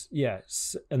 Yes,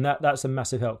 and that's a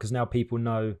massive help, because now people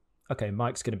know, okay,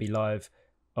 Mike's going to be live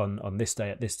on this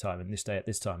day at this time and this day at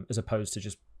this time, as opposed to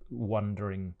just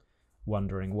wondering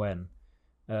when.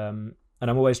 And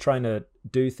I'm always trying to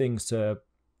do things to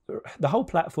the whole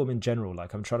platform in general.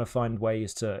 Like, I'm trying to find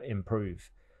ways to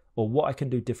improve, or what I can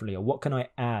do differently, or what can I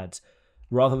add,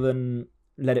 rather than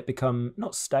let it become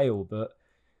not stale, but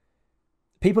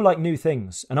people like new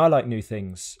things, and I like new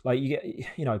things. Like,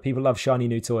 people love shiny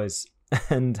new toys,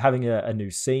 and having a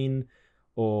new scene,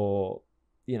 or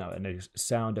a new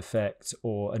sound effect,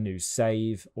 or a new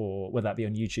save, or whether that be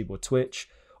on YouTube or Twitch,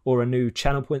 or a new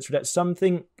channel points for that,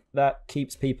 something that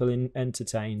keeps people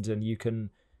entertained, and you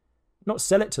can not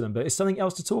sell it to them, but it's something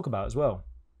else to talk about as well.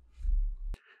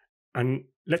 And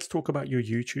let's talk about your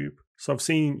YouTube. So I've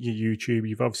seen your YouTube.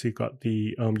 You've obviously got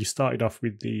the you started off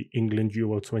with the England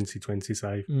Euro 2020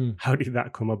 save. How did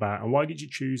that come about, and why did you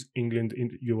choose England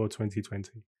in Euro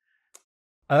 2020?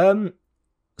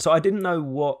 So I didn't know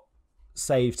what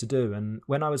save to do, and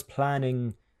when I was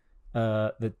planning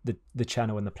the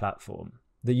channel and the platform,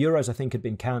 the Euros I think had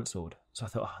been cancelled. So I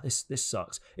thought, oh, this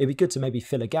sucks. It'd be good to maybe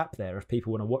fill a gap there. If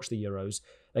people want to watch the Euros,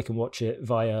 they can watch it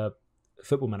via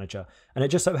Football Manager. And it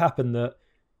just so happened that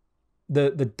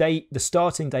the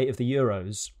starting date of the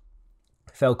Euros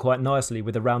fell quite nicely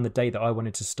with around the date that I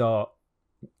wanted to start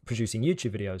producing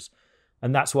YouTube videos,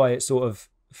 and that's why it sort of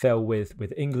fell with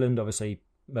England, obviously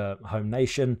home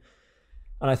nation.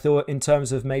 And I thought, in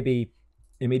terms of maybe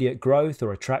immediate growth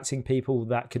or attracting people,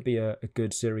 that could be a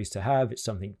good series to have. It's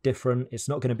something different. It's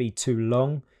not going to be too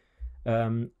long.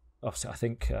 Obviously, I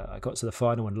think I got to the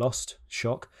final and lost.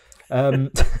 Shock.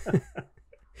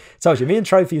 Told you, me and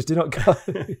trophies do not go.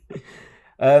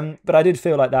 But I did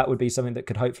feel like that would be something that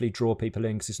could hopefully draw people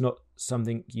in, because it's not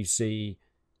something you see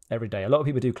every day. A lot of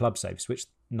people do club saves, which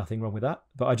nothing wrong with that.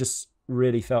 But I just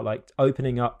really felt like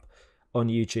opening up on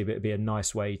YouTube, it would be a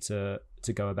nice way to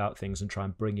go about things and try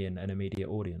and bring in an immediate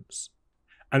audience.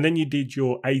 And then you did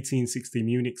your 1860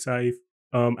 Munich save.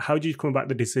 How did you come about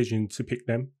the decision to pick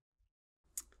them?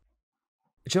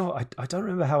 Do you know what? I don't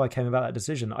remember how I came about that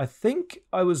decision. I think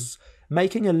I was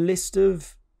making a list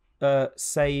of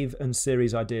save and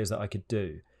series ideas that I could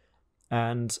do,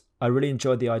 and I really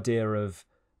enjoyed the idea of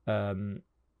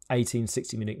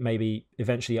 1860 Munich maybe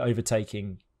eventually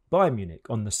overtaking Bayern Munich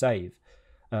on the save.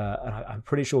 And I'm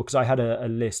pretty sure, because I had a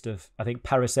list of, I think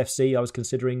Paris FC I was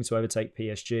considering to overtake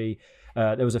PSG.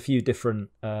 There was a few different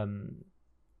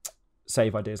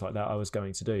save ideas like that I was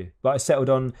going to do, but I settled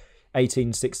on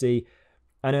 1860,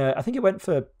 and I think it went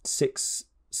for 6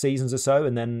 seasons or so,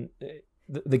 and then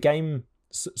the game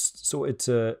sorted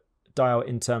to die out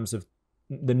in terms of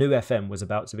the new FM was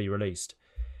about to be released.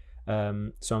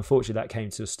 So unfortunately that came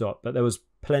to a stop, but there was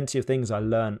plenty of things I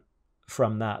learned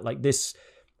from that. Like this,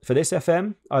 for this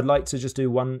FM, I'd like to just do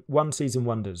one season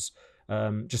wonders,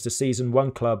 just a season,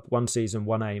 one club, one season,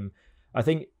 one aim. I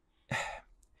think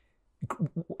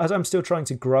as I'm still trying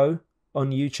to grow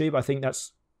on YouTube, I think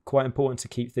that's quite important to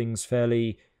keep things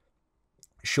fairly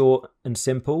short and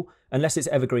simple. Unless it's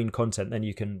evergreen content, then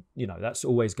you can, that's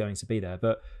always going to be there.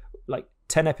 But like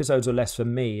 10 episodes or less for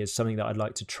me is something that I'd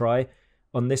like to try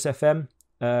on this FM,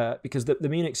 because the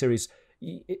Munich series,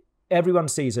 everyone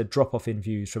sees a drop off in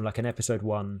views from like an episode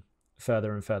 1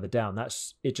 further and further down.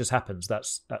 It just happens.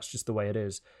 That's just the way it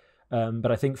is.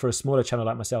 But I think for a smaller channel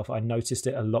like myself, I noticed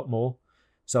it a lot more.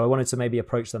 So I wanted to maybe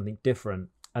approach something different.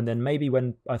 And then maybe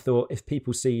when I thought, if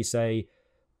people see, say,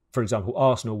 for example,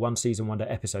 Arsenal one season wonder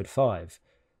episode 5,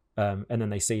 and then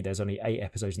they see there's only 8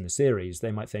 episodes in the series,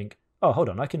 they might think, oh, hold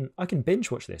on, I can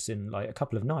binge watch this in like a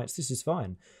couple of nights. This is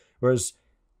fine. Whereas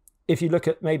if you look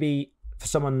at maybe for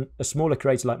someone, a smaller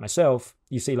creator like myself,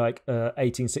 you see like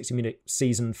 1860-minute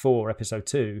season 4, episode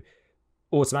 2,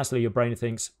 automatically your brain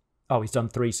thinks, oh, he's done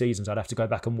 3 seasons. I'd have to go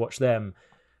back and watch them.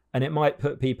 And it might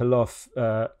put people off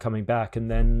coming back, and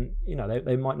then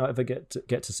they might not ever get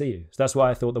to see you. So that's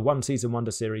why I thought the one season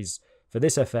wonder series for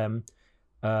this FM,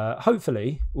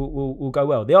 hopefully, will go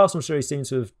well. The Arsenal series seems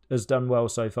to has done well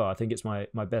so far. I think it's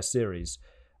my best series,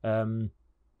 so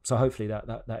hopefully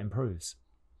that improves.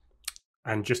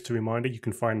 And just a reminder, you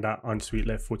can find that on Sweet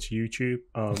Left Foot's YouTube.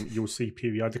 You'll see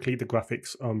periodically the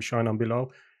graphics shine on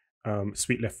below.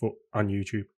 Sweet Left Foot on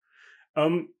YouTube.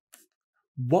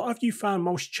 What have you found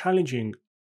most challenging?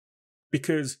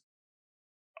 Because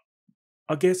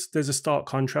I guess there's a stark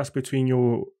contrast between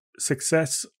your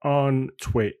success on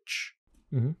Twitch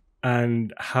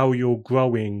and how you're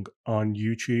growing on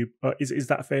YouTube. Is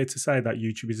that fair to say that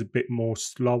YouTube is a bit more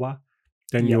slower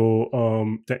than your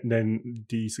than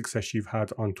the success you've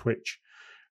had on Twitch?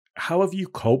 How have you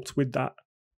coped with that?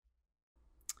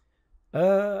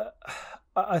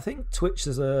 I think Twitch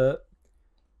is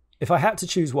if I had to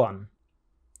choose one,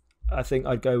 I think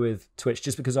I'd go with Twitch,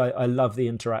 just because I love the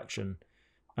interaction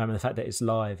and the fact that it's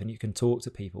live and you can talk to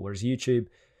people. Whereas YouTube,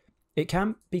 it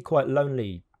can be quite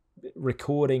lonely,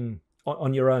 recording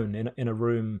on your own in a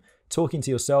room, talking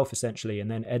to yourself essentially, and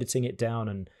then editing it down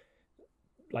and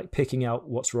like picking out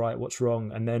what's right, what's wrong,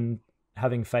 and then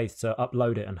having faith to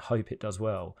upload it and hope it does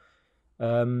well.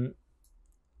 I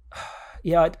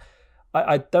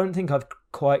don't think I've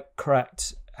quite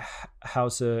cracked how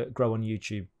to grow on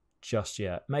YouTube just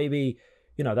yet. Maybe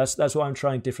that's why I'm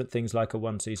trying different things like a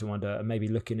one season wonder, and maybe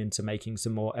looking into making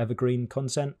some more evergreen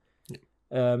content.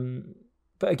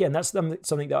 But again, that's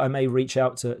something that I may reach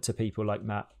out to people like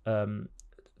Matt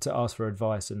to ask for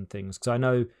advice and things, because I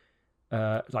know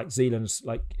like Zealand's,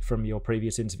 like from your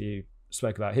previous interview,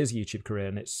 spoke about his YouTube career,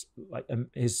 and it's like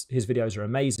his videos are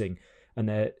amazing and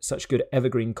they're such good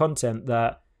evergreen content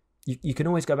that you can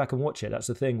always go back and watch it. That's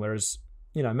the thing. Whereas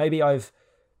maybe I've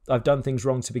done things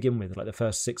wrong to begin with, like the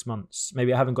first 6 months.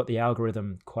 Maybe I haven't got the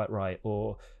algorithm quite right,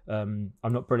 or I'm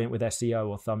not brilliant with SEO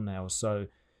or thumbnails. So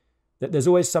there's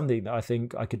always something that I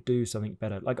think I could do something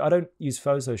better. Like I don't use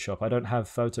Photoshop. I don't have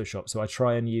Photoshop. So I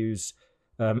try and use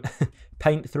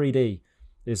Paint 3D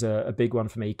is a big one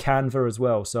for me. Canva as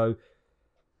well. So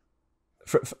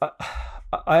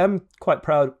I am quite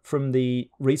proud from the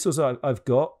resources I've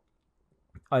got.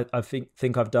 I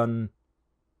think I've done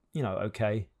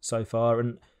okay so far,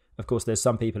 and of course there's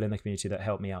some people in the community that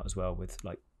help me out as well with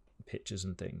like pictures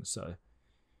and things. So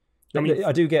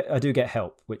I do get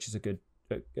help, which is a good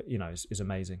is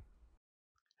amazing.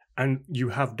 And you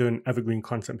have done evergreen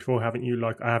content before, haven't you?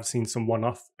 Like I have seen some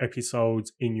one-off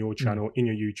episodes in your channel, in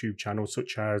your YouTube channel,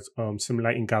 such as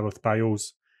simulating Gareth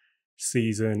Bale's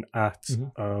season at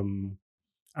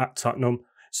Tottenham.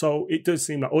 So it does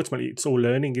seem like ultimately it's all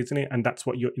learning, isn't it? And that's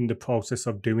what you're in the process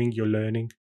of doing. You're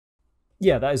learning.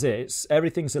 Yeah, that is it.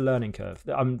 Everything's a learning curve.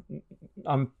 I'm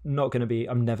never going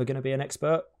to be an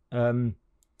expert.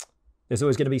 There's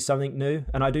always going to be something new,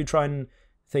 and I do try and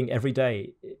think every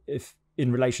day, if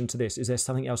in relation to this, is there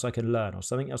something else I can learn or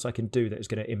something else I can do that is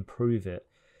going to improve it?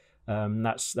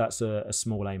 That's a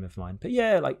small aim of mine. But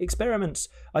yeah, like experiments,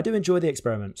 I do enjoy the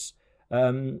experiments.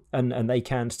 And they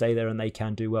can stay there and they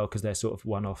can do well because they're sort of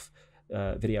one-off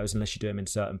videos unless you do them in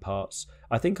certain parts.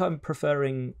 I think I'm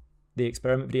preferring the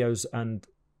experiment videos and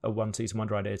a one season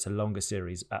wonder idea to longer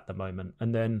series at the moment.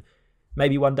 And then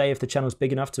maybe one day if the channel's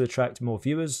big enough to attract more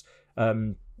viewers,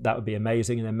 that would be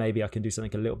amazing. And then maybe I can do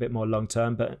something a little bit more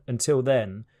long-term. But until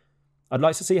then, I'd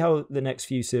like to see how the next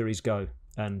few series go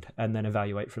and then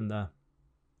evaluate from there.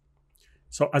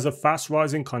 So as a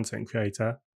fast-rising content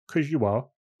creator, because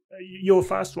you're a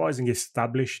fast-rising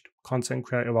established content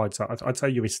creator, I'd say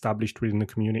you're established within the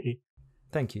community.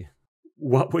 Thank you.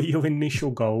 What were your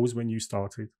initial goals when you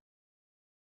started?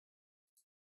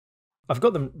 I've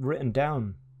got them written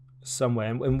down somewhere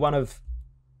in one of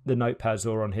the notepads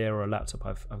or on here or a laptop.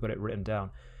 I've got it written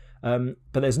down.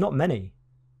 But there's not many,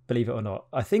 believe it or not.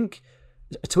 I think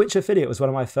Twitch affiliate was one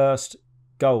of my first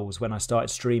goals when I started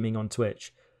streaming on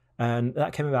Twitch. And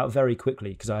that came about very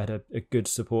quickly because I had a good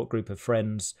support group of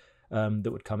friends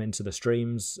that would come into the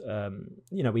streams.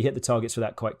 We hit the targets for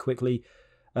that quite quickly.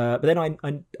 But then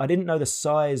I didn't know the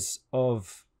size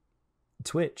of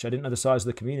Twitch. I didn't know the size of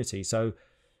the community. So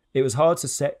it was hard to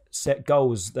set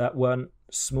goals that weren't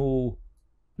small,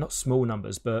 not small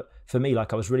numbers, but for me,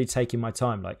 like I was really taking my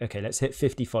time. Like, okay, let's hit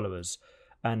 50 followers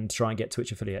and try and get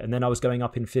Twitch affiliate. And then I was going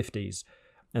up in 50s.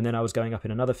 and then I was going up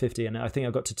in another 50, and I think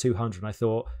I got to 200, and I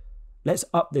thought, let's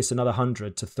up this another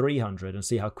 100 to 300 and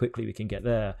see how quickly we can get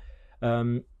there.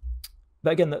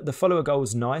 But again, the follower goal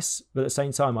was nice, but at the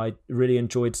same time, I really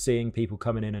enjoyed seeing people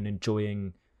coming in and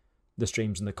enjoying the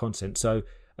streams and the content. So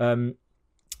it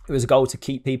was a goal to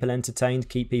keep people entertained,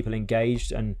 keep people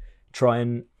engaged, and try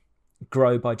and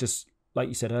grow by just, like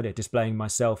you said earlier, displaying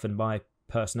myself and my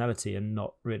personality and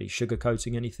not really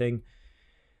sugarcoating anything.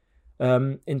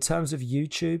 In terms of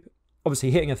YouTube, obviously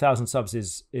hitting 1,000 subs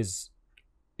is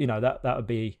that would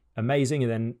be amazing,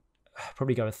 and then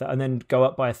probably and then go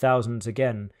up by 1,000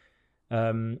 again.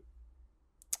 And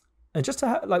just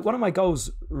to one of my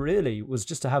goals really was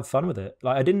just to have fun with it.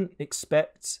 Like, I didn't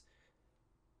expect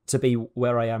to be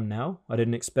where I am now. I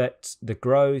didn't expect the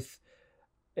growth.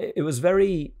 It was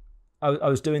very, I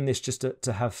was doing this just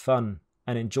to have fun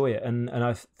and enjoy it. And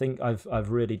I think I've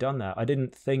really done that. I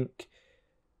didn't think,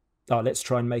 let's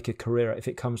try and make a career. If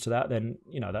it comes to that, then,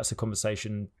 that's a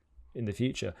conversation in the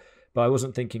future. But I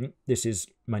wasn't thinking this is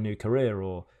my new career,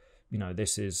 or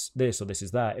this is this, or this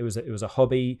is that. It was a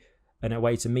hobby and a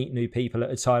way to meet new people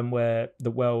at a time where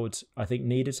the world, I think,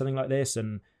 needed something like this.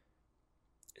 And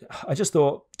I just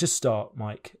thought, just start,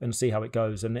 Mike, and see how it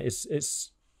goes. And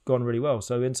it's gone really well.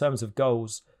 So in terms of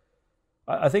goals,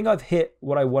 I think I've hit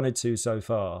what I wanted to so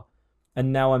far,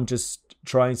 and now I'm just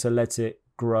trying to let it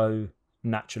grow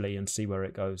naturally and see where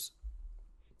it goes.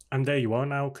 And there you are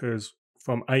now, because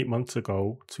from 8 months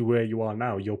ago to where you are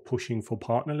now, you're pushing for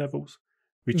partner levels,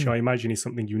 which I imagine is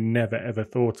something you never ever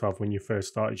thought of when you first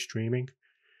started streaming.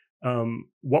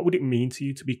 What would it mean to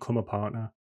you to become a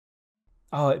partner?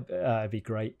 Oh, it'd be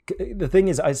great. The thing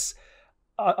is,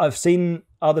 I've seen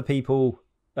other people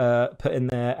put in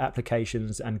their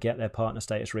applications and get their partner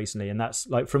status recently, and that's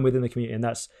like from within the community, and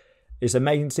it's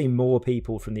amazing to see more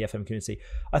people from the FM community.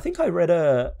 I think I read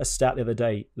a stat the other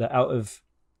day that out of,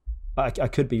 I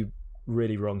could be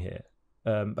really wrong here,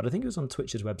 but I think it was on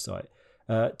Twitch's website,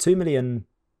 2 million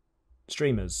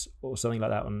streamers or something like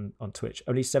that on Twitch,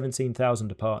 only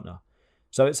 17,000 a partner.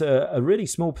 So it's a really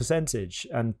small percentage,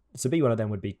 and to be one of them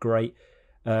would be great.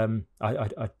 I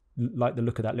like the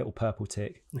look of that little purple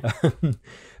tick.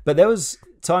 But there was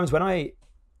times when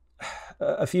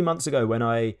a few months ago, when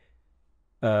I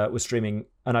was streaming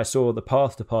and I saw the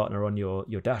path to partner on your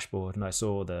dashboard, and I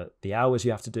saw the hours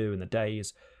you have to do and the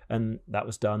days, and that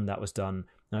was done. And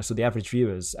I saw the average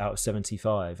viewers out of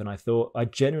 75, and I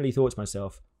genuinely thought to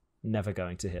myself, never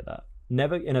going to hit that.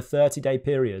 Never in a 30-day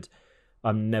period,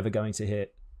 I'm never going to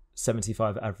hit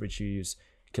 75 average views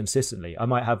consistently. I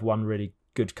might have one really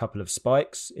good couple of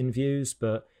spikes in views,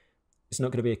 but it's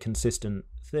not going to be a consistent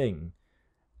thing.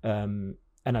 And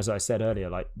as I said earlier,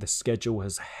 like, the schedule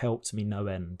has helped me no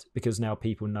end, because now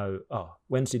people know,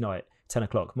 Wednesday night, 10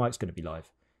 o'clock, Mike's going to be live.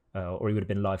 Or he would have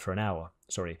been live for an hour.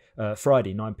 Sorry.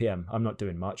 Friday, 9 p.m. I'm not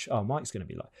doing much. Mike's going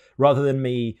to be live. Rather than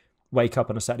me wake up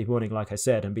on a Saturday morning, like I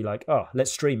said, and be like,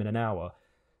 let's stream in an hour.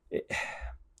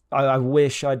 I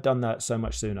wish I'd done that so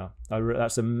much sooner.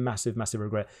 That's a massive, massive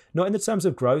regret. Not in the terms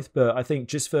of growth, but I think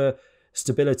just for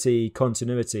stability,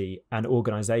 continuity, and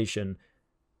organization,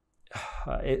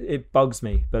 it bugs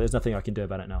me, but there's nothing I can do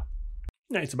about it now.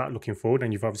 No, it's about looking forward,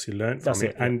 and you've obviously learned from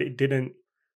it. And it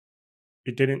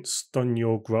didn't stun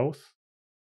your growth.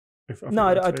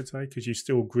 Because you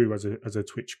still grew as a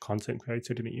Twitch content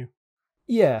creator, didn't you?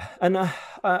 Yeah, and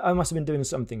I must have been doing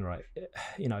something right,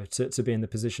 to be in the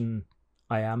position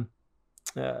I am.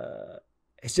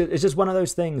 It's just one of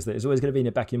those things that is always going to be in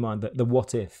the back of your mind, that the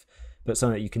what if, but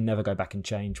something that you can never go back and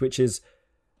change, which is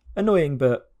annoying.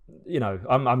 But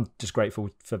I'm just grateful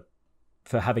for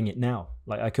having it now.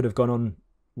 Like, I could have gone on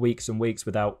weeks and weeks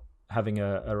without having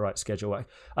a right schedule.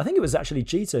 I think it was actually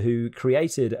Jeter who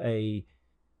created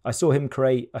I saw him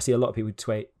create. I see a lot of people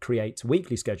create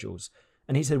weekly schedules,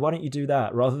 and he said, "Why don't you do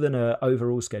that rather than an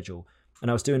overall schedule?" And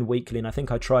I was doing weekly, and I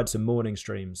think I tried some morning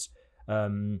streams.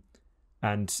 And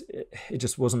it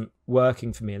just wasn't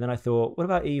working for me. And then I thought, what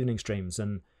about evening streams?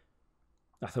 And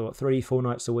I thought 3-4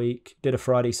 nights a week, did a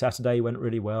Friday, Saturday, went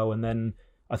really well. And then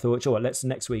I thought, sure, let's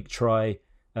next week try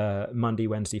Monday,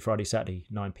 Wednesday, Friday, Saturday,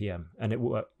 9 p.m. And it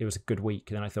was a good week.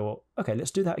 And then I thought, okay,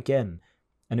 let's do that again.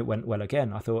 And it went well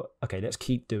again. I thought, okay, let's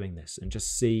keep doing this and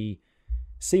just see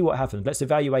what happens. Let's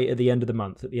evaluate at the end of the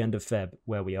month, at the end of Feb,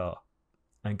 where we are,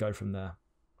 and go from there.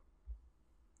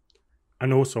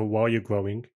 And also, while you're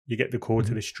growing, you get the call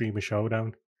to the Streamer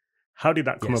Showdown. How did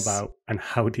that come about, and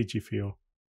how did you feel?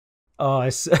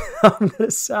 I'm going to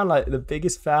sound like the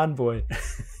biggest fanboy.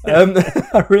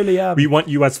 I really am. We want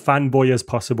you as fanboy as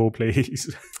possible,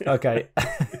 please. Okay.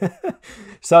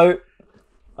 So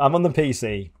I'm on the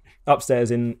PC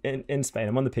upstairs in Spain.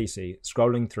 I'm on the PC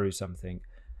scrolling through something,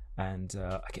 and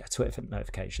I get a Twitter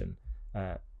notification.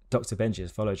 Dr. Benji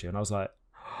has followed you, and I was like,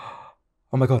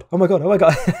 oh my god.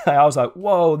 I was like,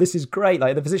 whoa, this is great.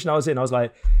 Like the position I was in, I was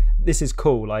like, this is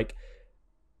cool. Like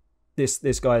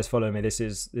this guy is following me. This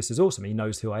is awesome. He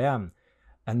knows who I am.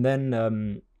 And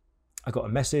then I got a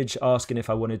message asking if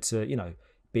I wanted to,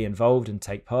 be involved and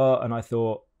take part. And I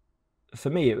thought, for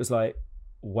me, it was like,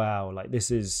 wow, like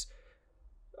this is.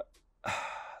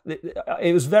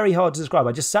 It was very hard to describe.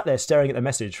 I just sat there staring at the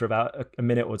message for about a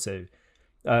minute or two.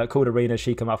 Called Arena,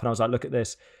 she come up, and I was like, look at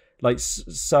this, like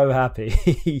so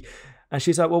happy. And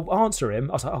she's like, well, answer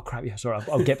him. I was like, oh crap, yeah, sorry,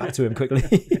 I'll get back to him quickly.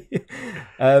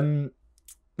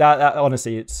 That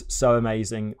honestly, it's so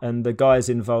amazing. And the guys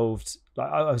involved,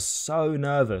 like, I was so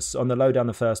nervous on the lowdown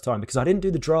the first time because I didn't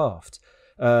do the draft.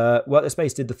 Work the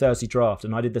Space did the Thursday draft,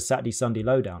 and I did the Saturday Sunday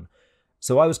lowdown.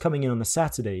 So I was coming in on the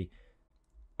Saturday,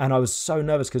 and I was so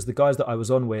nervous because the guys that I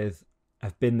was on with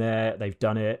have been there, they've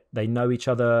done it, they know each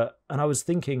other. And I was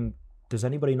thinking, does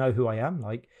anybody know who I am?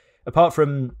 Like, apart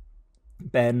from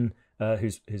Ben,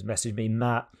 who's messaged me,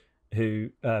 Matt, who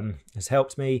has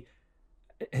helped me,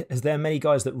 is there many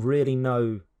guys that really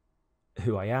know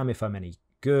who I am, if I'm any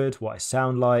good, what I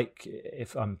sound like,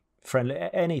 if I'm friendly,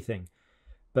 anything?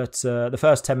 But the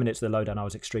first 10 minutes of the lowdown, I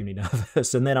was extremely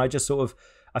nervous. And then I just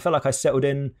I felt like I settled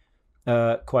in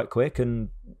quite quick, and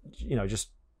just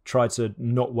tried to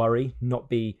not worry, not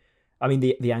be. I mean,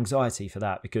 the anxiety for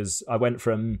that, because I went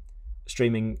from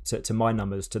streaming to my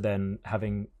numbers to then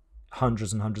having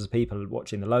hundreds and hundreds of people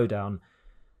watching the lowdown.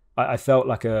 I felt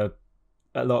like a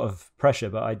lot of pressure,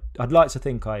 but I'd like to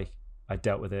think I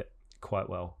dealt with it quite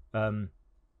well. But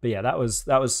yeah, that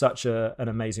was such an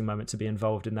amazing moment to be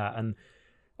involved in that. And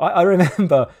I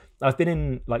remember I've been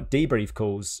in like debrief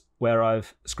calls where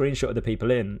I've screenshotted the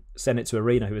people in, sent it to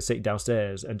Arena, who was sitting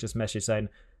downstairs, and just messaged saying,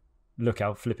 look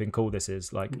how flipping cool this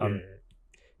is. Like,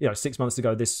 6 months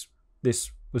ago, this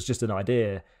was just an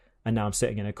idea. And now I'm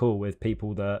sitting in a call with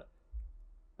people that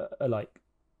are like,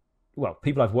 well,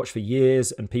 people I've watched for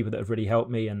years, and people that have really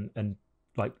helped me, and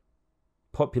like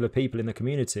popular people in the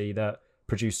community that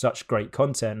produce such great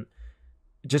content.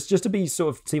 Just to be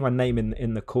see my name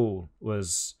in the call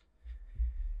was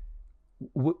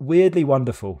weirdly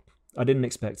wonderful. I didn't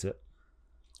expect it.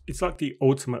 It's like the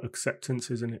ultimate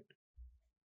acceptance, isn't it?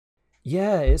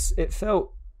 Yeah, it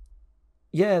felt.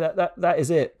 Yeah, that is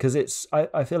it, because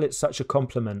I feel it's such a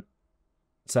compliment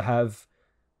to have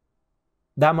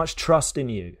that much trust in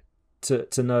you,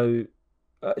 to know,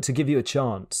 to give you a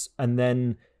chance, and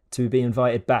then to be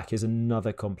invited back is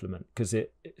another compliment, because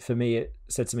it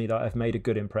said to me that I've made a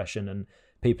good impression and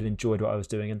people enjoyed what I was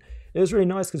doing. And it was really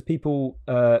nice because people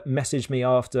messaged me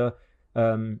after,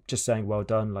 just saying well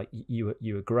done, like you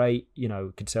were great,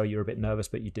 could tell you were a bit nervous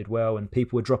but you did well. And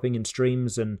people were dropping in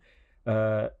streams and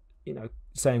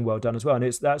saying well done as well.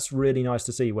 And that's really nice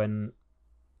to see. When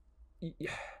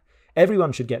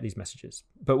everyone should get these messages,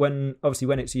 but when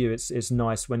it's you, it's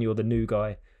nice when you're the new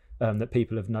guy, that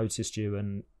people have noticed you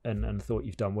and thought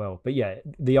you've done well. But yeah,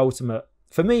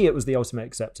 for me, it was the ultimate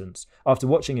acceptance. After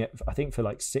watching it, I think for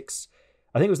like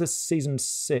it was this season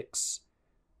 6,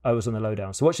 I was on the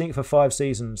lowdown. So watching it for 5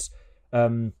 seasons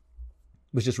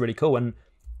was just really cool. And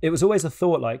it was always a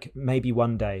thought, like maybe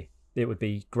one day it would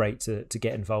be great to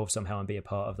get involved somehow and be a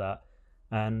part of that.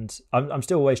 And I'm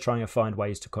still always trying to find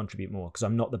ways to contribute more, because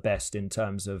I'm not the best in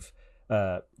terms of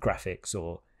graphics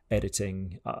or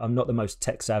editing. I'm not the most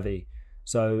tech savvy.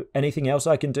 So anything else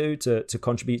I can do to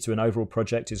contribute to an overall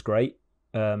project is great.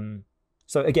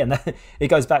 So again, it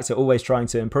goes back to always trying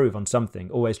to improve on something,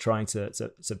 always trying to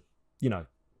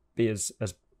be as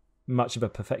much of a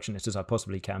perfectionist as I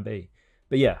possibly can be.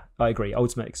 But yeah, I agree.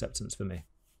 Ultimate acceptance for me.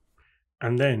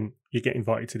 And then you get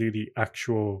invited to do the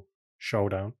actual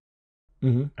showdown,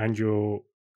 and you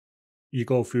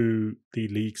go through the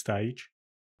league stage.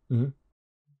 Mm-hmm.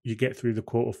 You get through the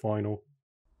quarterfinal.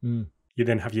 Mm. You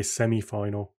then have your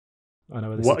semi-final. I know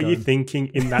where this What is are you going. thinking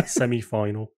in that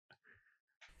semi-final?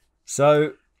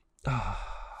 So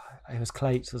it was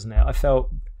Clates, wasn't it? I feel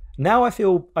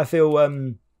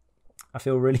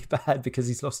really bad because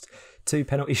he's lost 2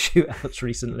 penalty shootouts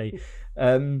recently.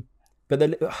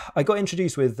 But I got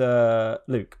introduced with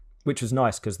Luke, which was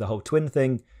nice because the whole twin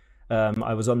thing.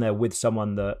 I was on there with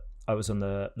someone that I was on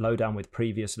the lowdown with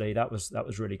previously. That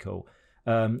was really cool.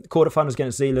 Quarterfinals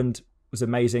against Zealand was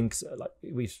amazing. Like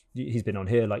he's been on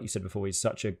here, like you said before. He's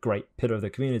such a great pillar of the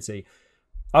community.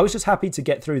 I was just happy to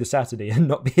get through the Saturday and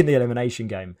not be in the elimination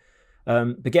game.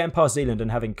 But getting past Zealand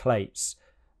and having Clates,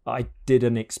 I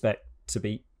didn't expect to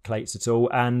beat Clates at all.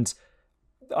 And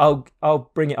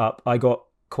I'll bring it up. I got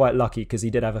quite lucky because he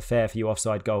did have a fair few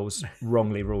offside goals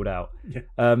wrongly ruled out.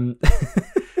 Yeah.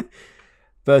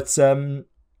 But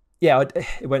yeah,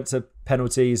 it went to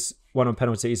penalties, one on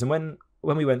penalties, and when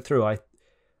we went through,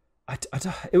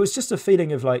 it was just a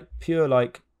feeling of like pure,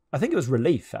 like, I think it was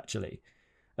relief actually,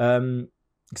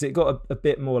 because it got a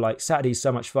bit more like Saturday's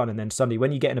so much fun, and then Sunday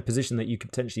when you get in a position that you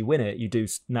could potentially win it, you do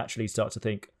naturally start to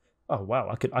think, oh wow,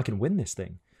 I can win this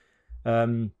thing.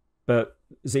 But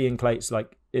Z and Clates,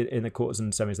 like in the quarters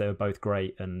and semis, they were both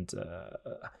great. And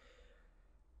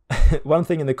one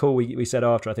thing in the call we said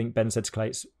after, I think Ben said to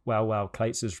Clates, wow,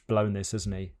 Clates has blown this,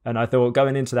 hasn't he? And I thought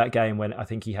going into that game when I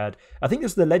think this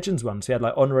was the Legends one. So he had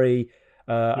like Henry,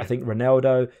 I think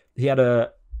Ronaldo. He had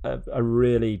a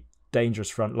really dangerous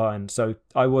front line. So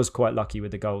I was quite lucky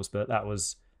with the goals, but that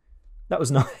was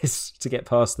nice to get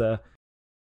past there.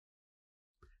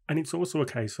 And it's also a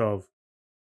case of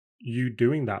you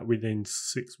doing that within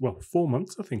 4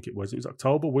 months, I think it was. It was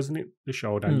October, wasn't it? The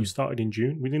showdown. You started in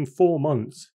June. Within 4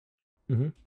 months,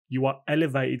 you are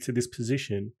elevated to this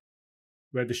position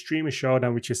where the streamer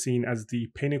showdown, which is seen as the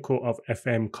pinnacle of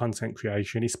FM content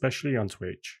creation, especially on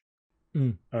Twitch.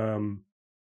 And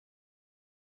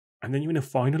then you're in a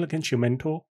final against your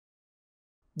mentor.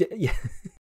 Yeah.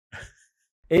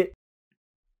 It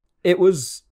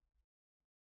was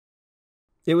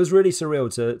really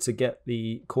surreal to get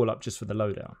the call up just for the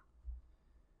lowdown.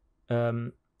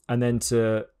 And then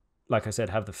to, like I said,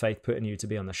 have the faith put in you to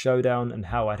be on the showdown, and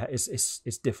how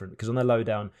it's different because on the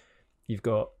lowdown, you've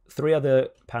got 3 other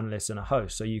panelists and a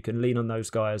host, so you can lean on those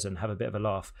guys and have a bit of a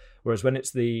laugh. Whereas when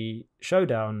it's the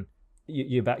showdown,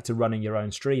 you're back to running your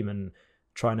own stream and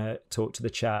trying to talk to the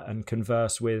chat and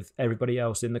converse with everybody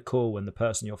else in the call and the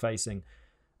person you're facing.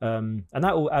 And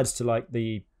that all adds to like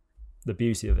the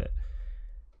beauty of it.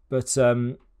 But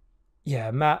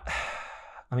yeah, Matt,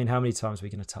 I mean, how many times are we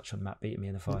going to touch on Matt beating me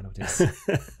in the final?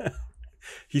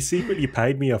 He secretly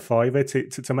paid me a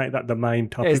 $5 to make that the main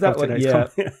topic of today's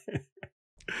comment.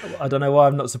 I don't know why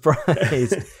I'm not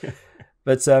surprised.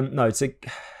 But no,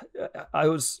 I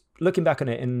was looking back on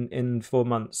it in 4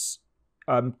 months.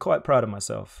 I'm quite proud of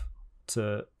myself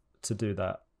to do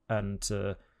that, and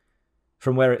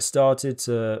from where it started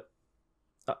to,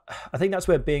 I think that's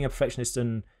where being a perfectionist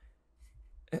and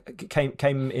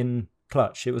came in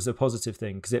clutch. It was a positive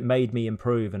thing because it made me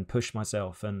improve and push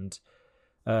myself, and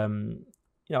I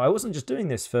wasn't just doing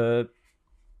this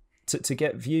to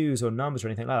get views or numbers or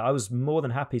anything like that. I was more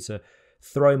than happy to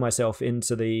throw myself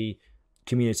into the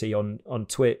community on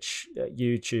Twitch,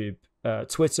 YouTube,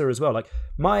 Twitter as well. Like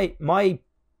my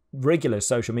regular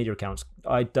social media accounts,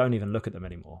 I don't even look at them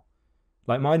anymore.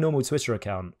 Like my normal Twitter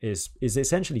account is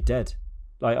essentially dead.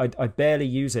 Like I barely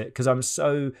use it because I'm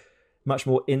so much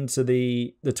more into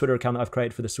the Twitter account that I've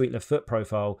created for the Sweet Left Foot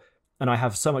profile, and I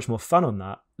have so much more fun on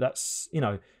that. That's,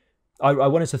 I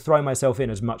wanted to throw myself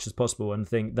in as much as possible, and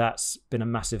think that's been a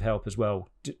massive help as well.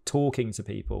 Talking to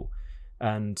people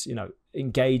and,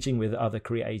 engaging with other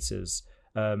creators.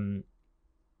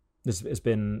 That's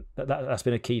been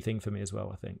a key thing for me as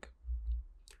well, I think.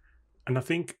 And I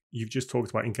think you've just talked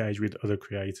about engage with other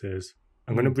creators.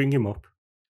 I'm going to bring him up.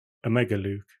 Omega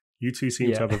Luke. You two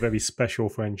seem to have a very special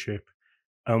friendship.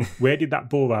 Where did that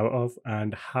ball out of,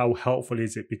 and how helpful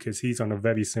is it? Because he's on a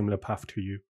very similar path to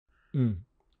you.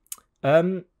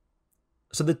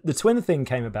 So the twin thing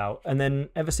came about, and then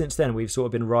ever since then we've sort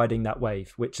of been riding that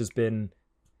wave, which has been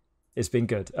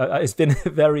good. It's been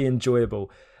very enjoyable.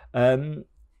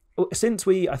 Since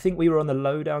I think we were on the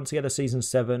lowdown together season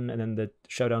 7, and then the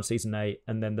showdown season 8,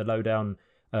 and then the lowdown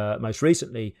most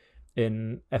recently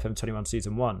in FM21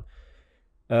 season 1.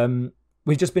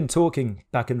 We've just been talking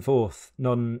back and forth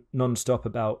non-stop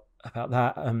about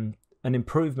that and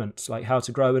improvements, like how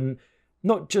to grow, and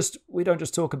we don't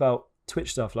just talk about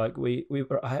Twitch stuff. Like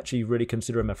I actually really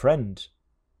consider him a friend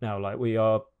now. Like we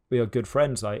are good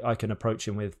friends. Like I can approach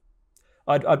him with,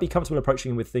 I'd be comfortable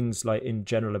approaching him with things like in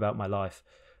general about my life,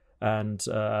 and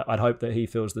I'd hope that he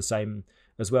feels the same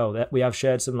as well. That we have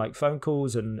shared some like phone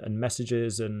calls and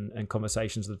messages and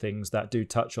conversations and things that do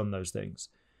touch on those things.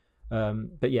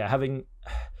 But yeah,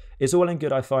 it's all in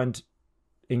good, I find,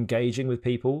 engaging with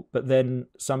people, but then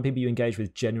some people you engage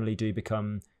with generally do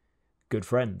become good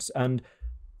friends. And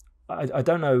I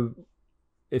don't know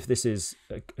if this is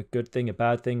a good thing, a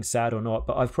bad thing, sad or not,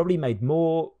 but I've probably made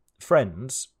more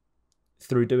friends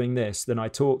through doing this than I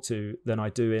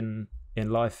do in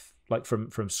life, like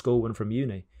from school and from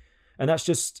uni. And it's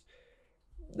just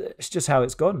how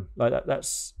it's gone. Like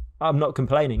I'm not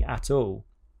complaining at all.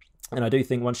 And I do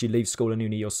think once you leave school and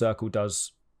uni, your circle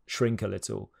does shrink a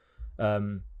little. But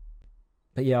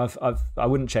yeah, I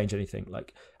wouldn't change anything.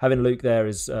 Like having Luke there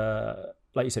is,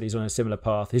 like you said, he's on a similar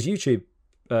path. His YouTube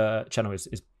channel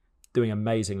is doing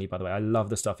amazingly, by the way. I love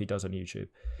the stuff he does on YouTube.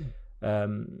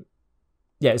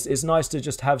 Yeah, it's nice to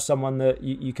just have someone that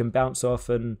you can bounce off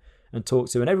and talk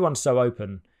to, and everyone's so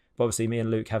open. But obviously, me and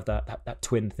Luke have that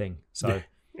twin thing, so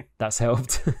that's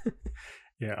helped.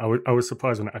 Yeah, I was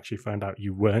surprised when I actually found out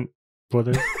you weren't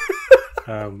brothers.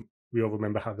 We all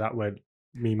remember how that went.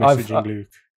 Me messaging Luke.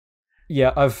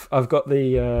 Yeah, I've got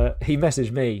the. He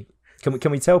messaged me.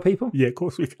 Can we tell people? Yeah, of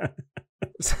course we can.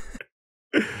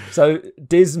 So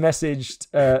Diz messaged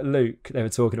Luke. They were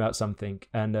talking about something,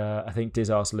 and I think Diz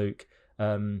asked Luke,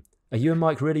 "Are you and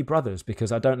Mike really brothers?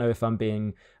 Because I don't know if I'm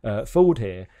being fooled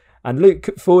here." And Luke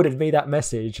forwarded me that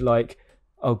message like,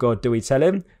 "Oh God, do we tell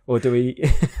him or do we?"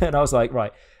 And I was like,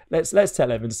 "Right, let's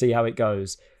tell him and see how it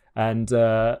goes." And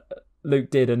Luke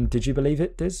did. And did you believe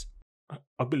it, Diz?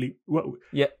 I believe. Well,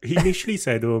 yeah. He initially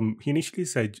said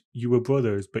you were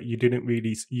brothers, but you didn't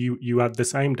really. You had the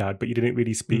same dad, but you didn't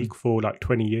really speak for like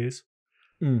 20 years.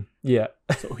 Yeah.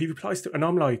 So he replies to, and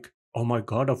I'm like, "Oh my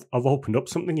God, I've opened up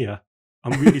something here.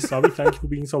 I'm really sorry. Thank you for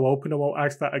being so open. I won't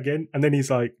ask that again." And then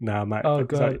he's like, "Nah, mate." Oh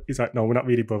God. He's like, "No, we're not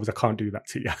really brothers. I can't do that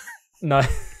to you." No.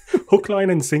 Hook, line,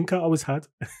 and sinker. I was had.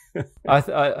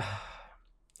 I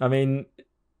mean,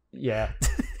 yeah.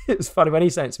 It was funny when he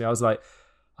sent it to me. I was like,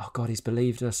 "Oh God, he's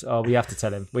believed us. Oh, we have to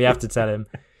tell him. We have to tell him."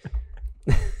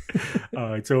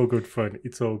 Oh, it's all good fun.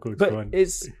 It's all good fun.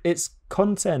 It's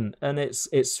content, and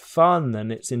it's fun,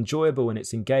 and it's enjoyable, and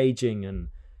it's engaging, and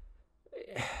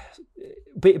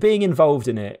being involved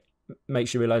in it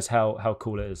makes you realize how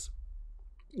cool it is.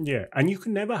 Yeah, and you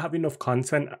can never have enough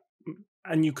content,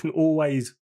 and you can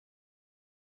always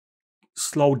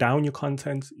slow down your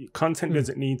content. Content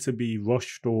doesn't need to be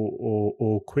rushed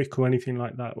or quick or anything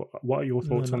like that. What are your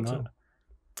thoughts on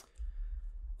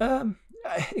that?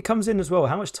 It comes in as well.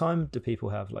 How much time do people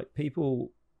have? Like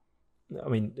people, I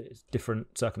mean, it's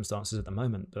different circumstances at the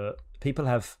moment, but people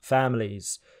have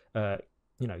families,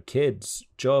 kids,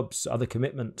 jobs, other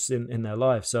commitments in their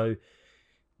life. So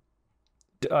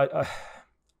I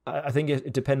think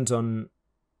it depends on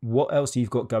what else you've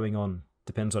got going on.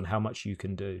 Depends on how much you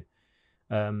can do.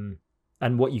 And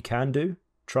what you can do,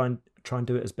 try and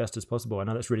do it as best as possible. I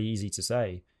know that's really easy to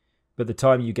say, but the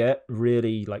time you get,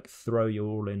 really like throw your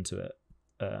all into it.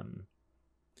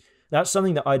 That's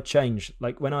something that I'd change.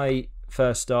 Like when I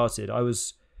first started, I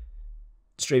was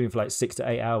streaming for like 6 to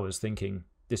 8 hours thinking,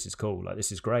 this is cool. Like,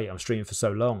 this is great. I'm streaming for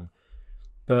so long.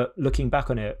 But looking back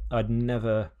on it, I'd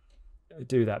never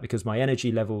do that because my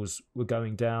energy levels were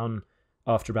going down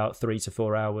after about 3 to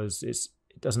 4 hours. It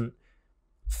doesn't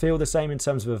feel the same in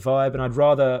terms of a vibe, and I'd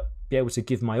rather be able to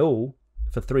give my all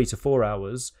for 3 to 4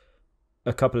 hours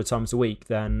a couple of times a week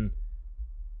than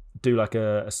do like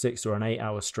a 6 or an 8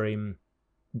 hour stream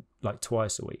like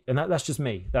twice a week. And that's just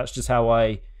me. That's just how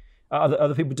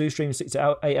other people do stream 6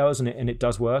 to 8 hours, and it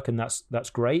does work, and that's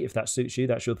great. If that suits you,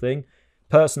 that's your thing.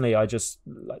 Personally, I just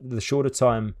like the shorter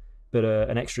time, but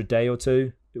an extra day or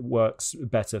two, it works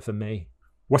better for me.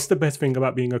 What's the best thing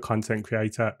about being a content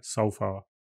creator so far?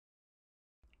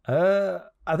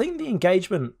 I think the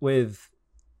engagement with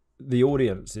the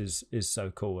audience is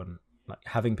so cool, and like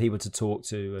having people to talk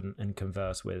to and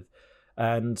converse with.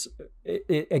 And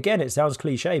again, it sounds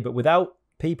cliche, but without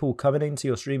people coming into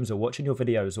your streams or watching your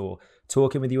videos or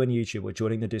talking with you on YouTube or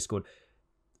joining the Discord,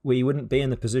 we wouldn't be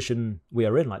in the position we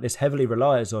are in. Like, this heavily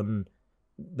relies on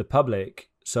the public.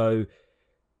 So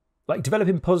like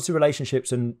developing positive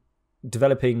relationships and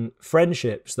developing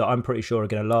friendships that I'm pretty sure are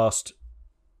going to last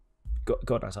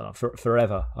God knows how long,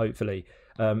 forever, hopefully.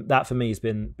 That for me has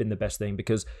been the best thing,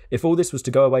 because if all this was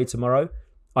to go away tomorrow,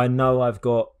 I know I've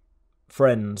got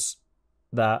friends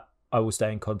that I will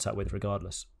stay in contact with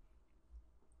regardless.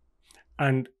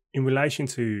 And in relation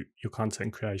to your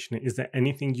content creation, is there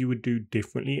anything you would do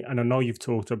differently? And I know you've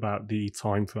talked about the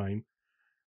time frame,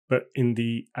 but in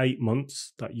the 8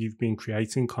 months that you've been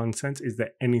creating content, is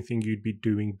there anything you'd be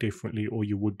doing differently or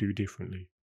you would do differently?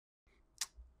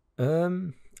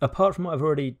 Apart from what I've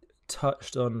already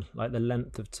touched on, like the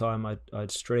length of time I'd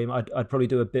stream, I'd probably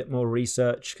do a bit more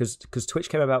research because Twitch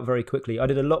came about very quickly. I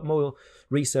did a lot more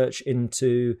research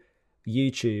into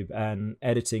YouTube and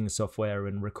editing software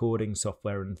and recording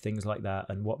software and things like that,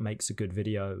 and what makes a good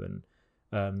video,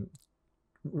 and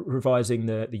revising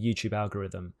the YouTube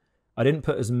algorithm. I didn't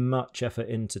put as much effort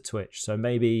into Twitch, so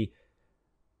maybe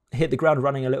hit the ground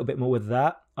running a little bit more with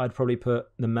that. I'd probably put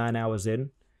the man hours in.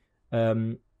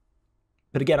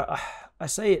 But again, I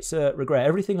say it's a regret.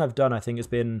 Everything I've done, I think, has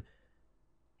been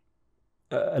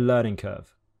a learning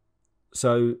curve.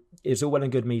 So it's all well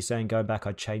and good me saying going back,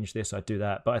 I'd change this, I'd do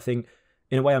that. But I think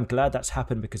in a way I'm glad that's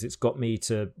happened, because it's got me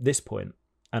to this point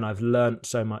and I've learned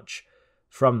so much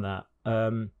from that.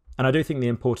 And I do think the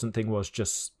important thing was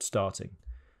just starting.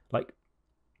 Like,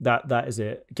 that is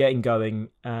it. Getting going,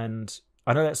 and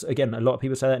I know that's, again, a lot of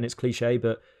people say that and it's cliche,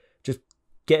 but just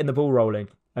getting the ball rolling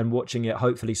and watching it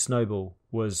hopefully snowball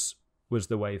was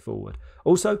the way forward.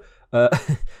 Also,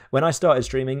 when I started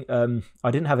streaming,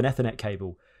 I didn't have an Ethernet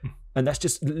cable, and that's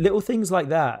just little things like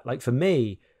that. Like for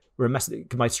me,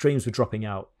 my streams were dropping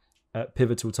out at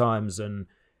pivotal times, and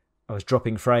I was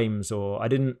dropping frames, or I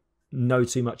didn't know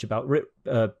too much about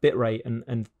bitrate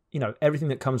and you know, everything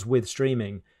that comes with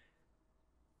streaming.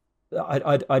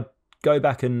 I'd go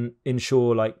back and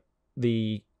ensure like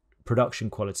the production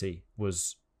quality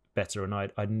was better, and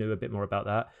I knew a bit more about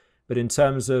that. But in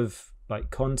terms of like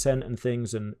content and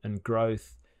things and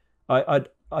growth, I'd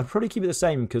probably keep it the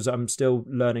same, because I'm still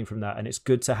learning from that, and it's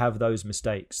good to have those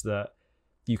mistakes that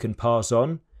you can pass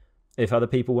on if other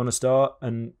people want to start,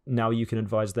 and now you can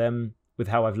advise them with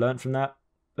how I've learned from that.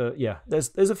 But yeah, there's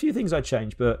a few things I'd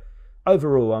change, but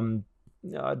overall,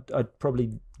 I'd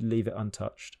probably leave it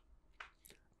untouched.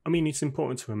 I mean, it's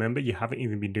important to remember you haven't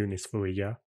even been doing this for a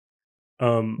year.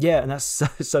 Yeah, and that's so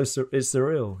it's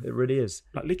surreal. It really is.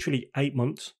 Like literally 8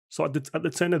 months. So at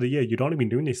the turn of the year, you'd only been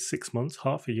doing this 6 months,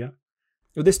 half a year.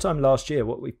 Well, this time last year,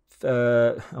 we're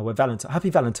Happy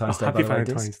Valentine's Day. Happy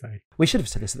Valentine's Day. We should have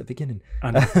said this at the beginning.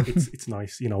 And it's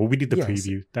nice, you know. We did the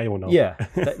preview. They all know. Yeah,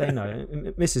 they know.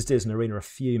 Mrs. Diz and Arena are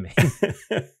fuming.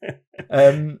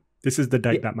 This is the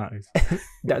date that matters.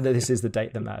 This is the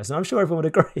date that matters, and I'm sure everyone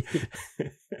would agree.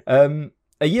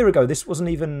 A year ago, this wasn't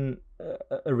even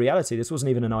a reality. This wasn't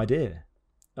even an idea.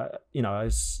 You know, I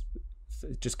was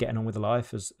just getting on with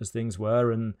life as things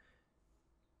were, and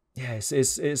yeah,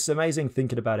 it's amazing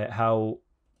thinking about it. How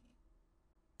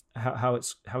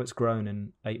it's grown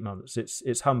in 8 months.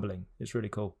 It's humbling. It's really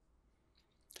cool.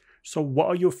 So, what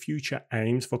are your future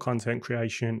aims for content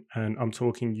creation? And I'm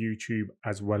talking YouTube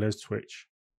as well as Twitch.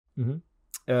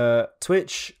 Mm-hmm.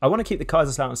 Twitch, I want to keep the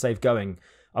Kaiserslautern save going.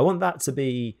 I want that to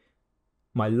be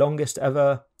my longest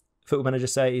ever Football Manager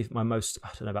save, my most, I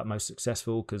don't know about most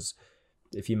successful, because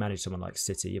if you manage someone like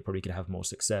City, you're probably going to have more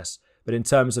success. But in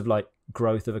terms of like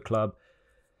growth of a club,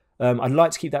 I'd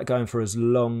like to keep that going for as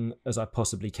long as I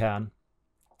possibly can.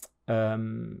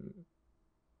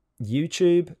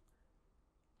 YouTube,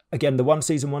 again, the One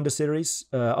Season Wonder series,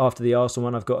 after the Arsenal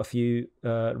one, I've got a few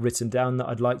written down that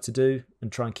I'd like to do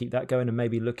and try and keep that going, and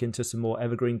maybe look into some more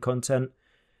evergreen content.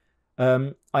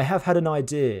 I have had an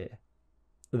idea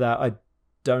that I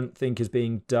don't think is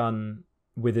being done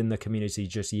within the community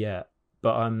just yet,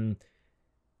 but I'm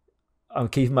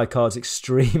keeping my cards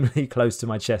extremely close to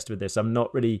my chest with this. I'm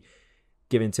not really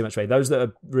giving too much away. Those that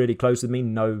are really close with me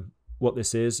know what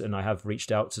this is, and I have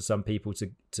reached out to some people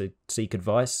to seek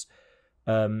advice.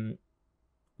 But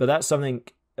that's something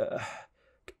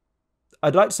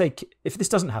I'd like to say, if this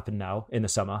doesn't happen now in the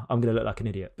summer, I'm going to look like an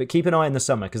idiot. But keep an eye in the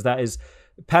summer, because that is,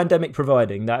 pandemic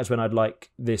providing, that is when I'd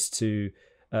like this to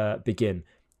begin.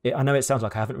 I know it sounds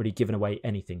like I haven't really given away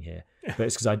anything here, but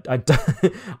it's because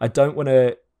I don't want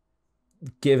to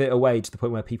give it away to the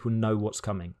point where people know what's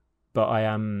coming. But I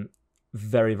am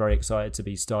very, very excited to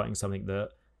be starting something that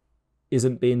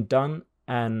isn't being done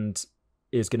and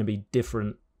is going to be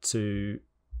different to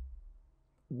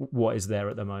what is there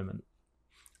at the moment.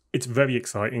 It's very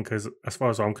exciting, because as far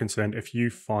as I'm concerned, if you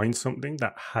find something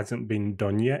that hasn't been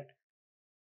done yet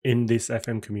in this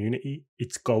FM community,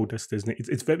 it's gold dust, isn't it?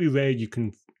 It's very rare you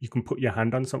can put your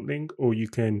hand on something, or you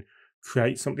can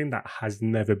create something that has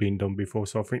never been done before.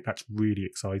 So I think that's really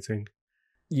exciting.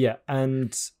 Yeah,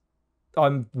 and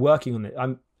I'm working on it.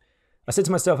 I said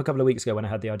to myself a couple of weeks ago when I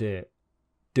had the idea,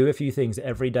 do a few things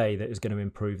every day that is going to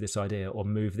improve this idea or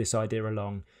move this idea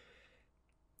along.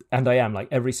 And I am, like,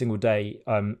 every single day,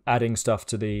 I'm adding stuff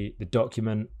to the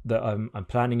document that I'm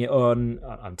planning it on.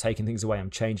 I'm taking things away.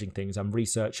 I'm changing things. I'm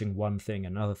researching one thing,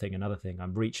 another thing.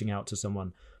 I'm reaching out to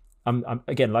someone. I'm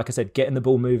again, like I said, getting the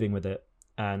ball moving with it.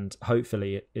 And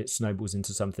hopefully it snowballs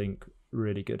into something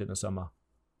really good in the summer.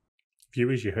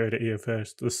 Viewers, you heard it here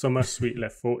first. The summer Sweet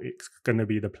Left Foot, it's going to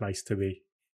be the place to be.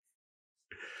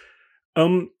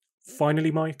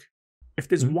 Finally, Mike, if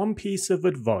there's one piece of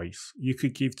advice you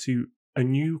could give to a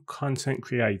new content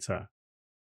creator,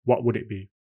 what would it be?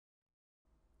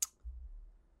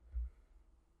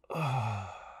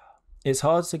 It's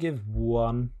hard to give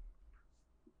one.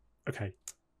 Okay.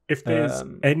 If there's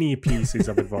any pieces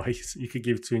of advice you could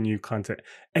give to a new content,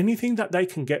 anything that they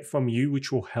can get from you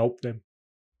which will help them.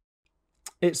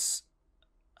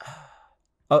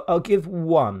 I'll give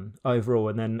one overall,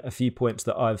 and then a few points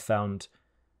that I've found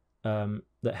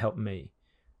that help me.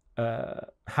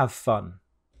 Have fun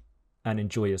and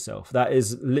enjoy yourself. That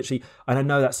is literally, and I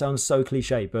know that sounds so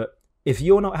cliche, but if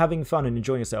you're not having fun and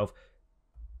enjoying yourself,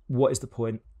 what is the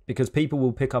point? Because people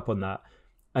will pick up on that.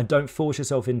 and don't force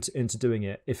yourself into doing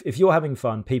it. If you're having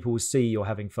fun, people will see you're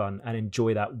having fun and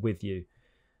enjoy that with you.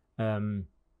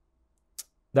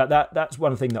 That's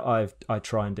one thing that I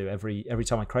try and do every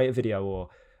time I create a video or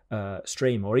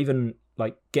stream, or even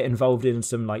like get involved in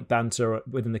some like banter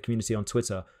within the community on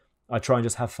Twitter. I try and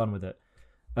just have fun with it.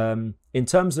 In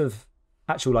terms of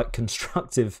actual like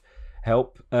constructive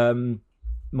help,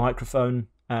 microphone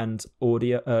and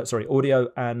audio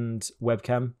and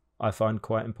webcam I find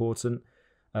quite important.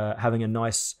 Having a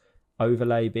nice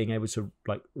overlay, being able to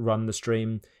like run the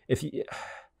stream. If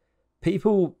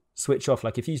people switch off,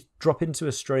 like if you drop into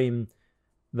a stream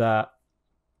that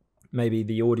maybe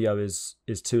the audio is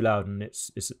too loud and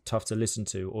it's tough to listen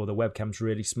to, or the webcam's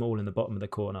really small in the bottom of the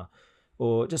corner,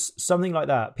 or just something like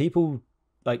that, people,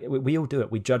 like we all do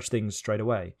it, we judge things straight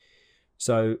away.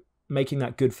 So making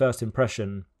that good first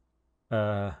impression,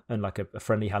 and like a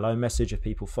friendly hello message if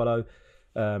people follow,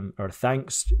 or a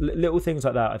thanks, little things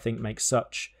like that, I think make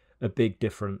such a big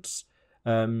difference.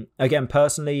 Again,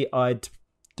 personally, I'd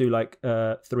do like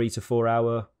 3 to 4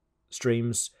 hour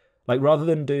streams, like rather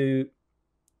than do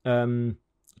 2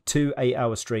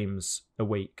 8-hour streams a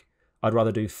week. I'd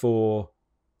rather do 4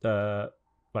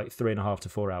 like 3.5 to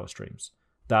 4 hour streams.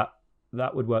 That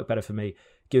would work better for me.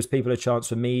 Gives people a chance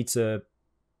for me to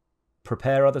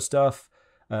prepare other stuff,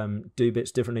 do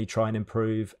bits differently, try and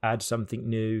improve, add something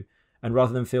new, and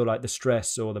rather than feel like the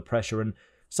stress or the pressure. And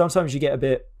sometimes you get a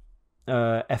bit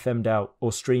FM'd out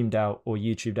or streamed out or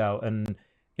YouTubed out, and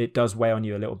it does weigh on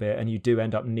you a little bit, and you do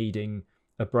end up needing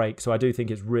a break. So I do think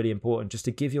it's really important just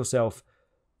to give yourself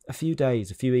a few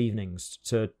days, a few evenings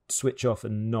to switch off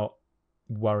and not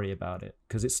worry about it,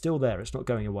 because it's still there, it's not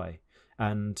going away,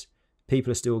 and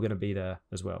people are still going to be there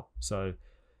as well. So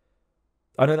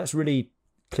I know that's really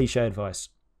cliche advice,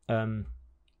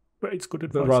 but it's good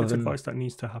advice. It's advice that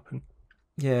needs to happen.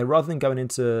 Yeah, rather than going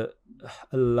into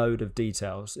a load of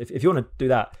details, if you want to do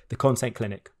that, the Content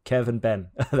Clinic, Kev and Ben,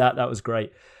 that was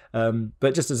great.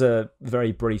 But just as a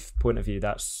very brief point of view,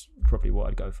 that's probably what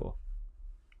I'd go for.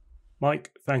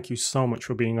 Mike, thank you so much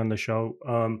for being on the show.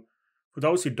 For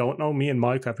those who don't know, me and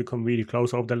Mike have become really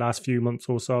close over the last few months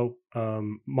or so.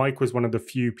 Mike was one of the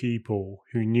few people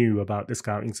who knew about the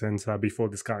Scouting Centre before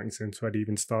the Scouting Centre had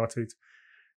even started.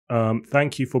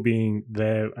 Thank you for being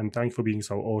there, and thank you for being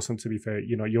so awesome. To be fair,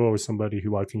 you're always somebody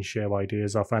who I can share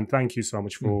ideas of, and thank you so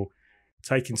much for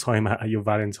taking time out of your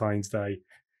Valentine's Day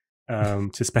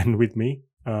to spend with me.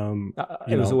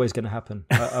 It was always going to happen.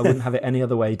 I wouldn't have it any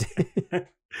other way.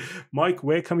 Mike,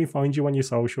 where can we find you on your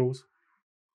socials?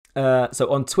 So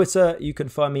on Twitter, you can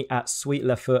find me at Sweet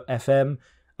Left Foot FM.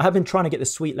 I have been trying to get the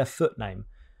Sweet Left Foot name,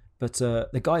 but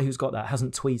the guy who's got that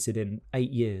hasn't tweeted in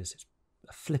 8 years. It's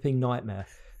a flipping nightmare.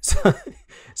 So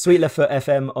Sweet Left Foot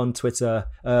FM on Twitter,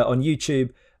 on YouTube,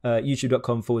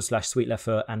 youtube.com/Sweet Left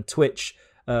Foot, and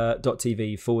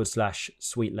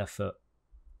twitch.tv/Sweet Left Foot.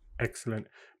 Excellent.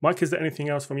 Mike, is there anything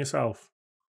else from yourself?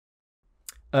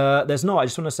 There's not. I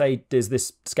just want to say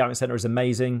this Scouting Centre is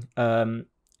amazing.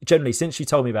 Generally, since you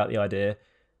told me about the idea,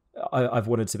 I've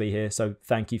wanted to be here. So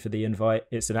thank you for the invite.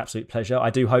 It's an absolute pleasure. I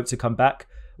do hope to come back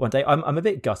one day. I'm a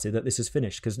bit gutted that this is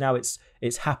finished, because now it's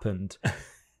happened.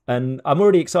 And I'm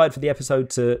already excited for the episode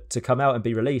to come out and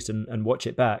be released and watch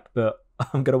it back. But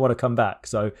I'm going to want to come back.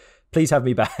 So please have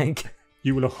me back.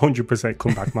 You will 100%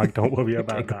 come back, Mike. Don't worry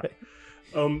about that.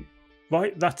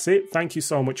 Right, that's it. Thank you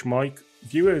so much, Mike.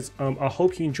 Viewers, I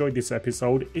hope you enjoyed this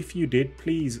episode. If you did,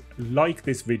 please like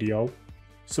this video,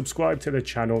 subscribe to the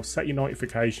channel, set your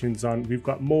notifications on. We've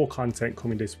got more content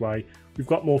coming this way. We've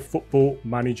got more Football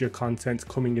Manager content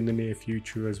coming in the near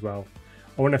future as well.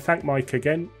 I want to thank Mike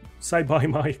again. Say bye,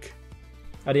 Mike.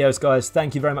 Adios, guys.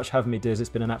 Thank you very much for having me, Diz.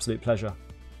 It's been an absolute pleasure.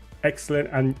 Excellent.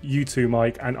 And you too,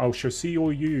 Mike. And I shall see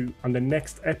all you on the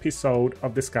next episode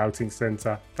of the Scouting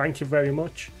Centre. Thank you very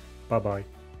much. Bye-bye.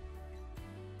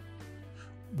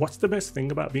 What's the best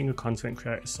thing about being a content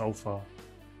creator so far?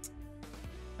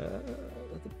 The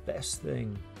best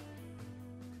thing?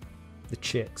 The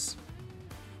chicks.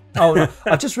 Oh, no.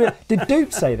 I just realized. Did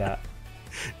Dupe say that?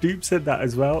 Dupe said that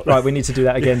as well. Right, we need to do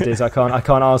that again, Diz. I can't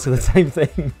ask for the same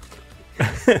thing.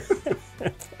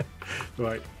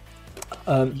 Right.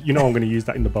 I'm going to use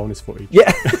that in the bonus footage.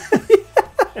 Yeah.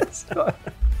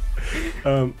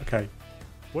 Okay.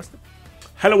 What's the...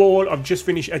 Hello all, I've just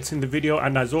finished editing the video,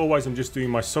 and as always I'm just doing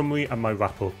my summary and my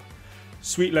wrap up.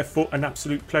 Sweet Left Foot, an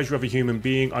absolute pleasure of a human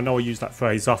being. I know I use that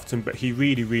phrase often, but he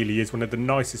really, really is one of the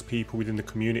nicest people within the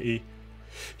community.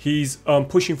 He's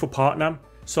pushing for Partnam,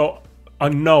 so I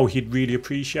know he'd really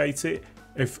appreciate it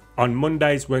if on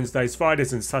Mondays, Wednesdays,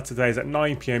 Fridays and Saturdays at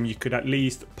 9 PM you could at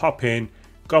least pop in,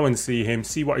 go and see him,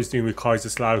 see what he's doing with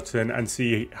Kaiserslautern, and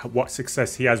see what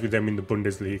success he has with them in the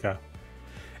Bundesliga.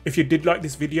 If you did like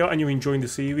this video and you're enjoying the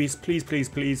series,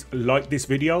 please like this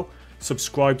video,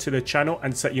 subscribe to the channel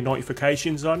and set your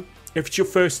notifications on. If it's your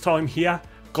first time here,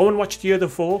 go and watch the other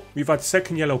 4. We've had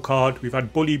Second Yellow Card, we've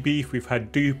had Bully Beef, we've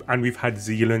had Dupe, and we've had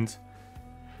Zealand.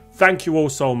 Thank you all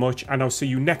so much, and I'll see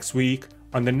you next week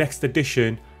on the next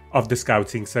edition of the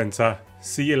Scouting Centre.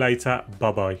 See you later,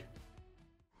 bye bye.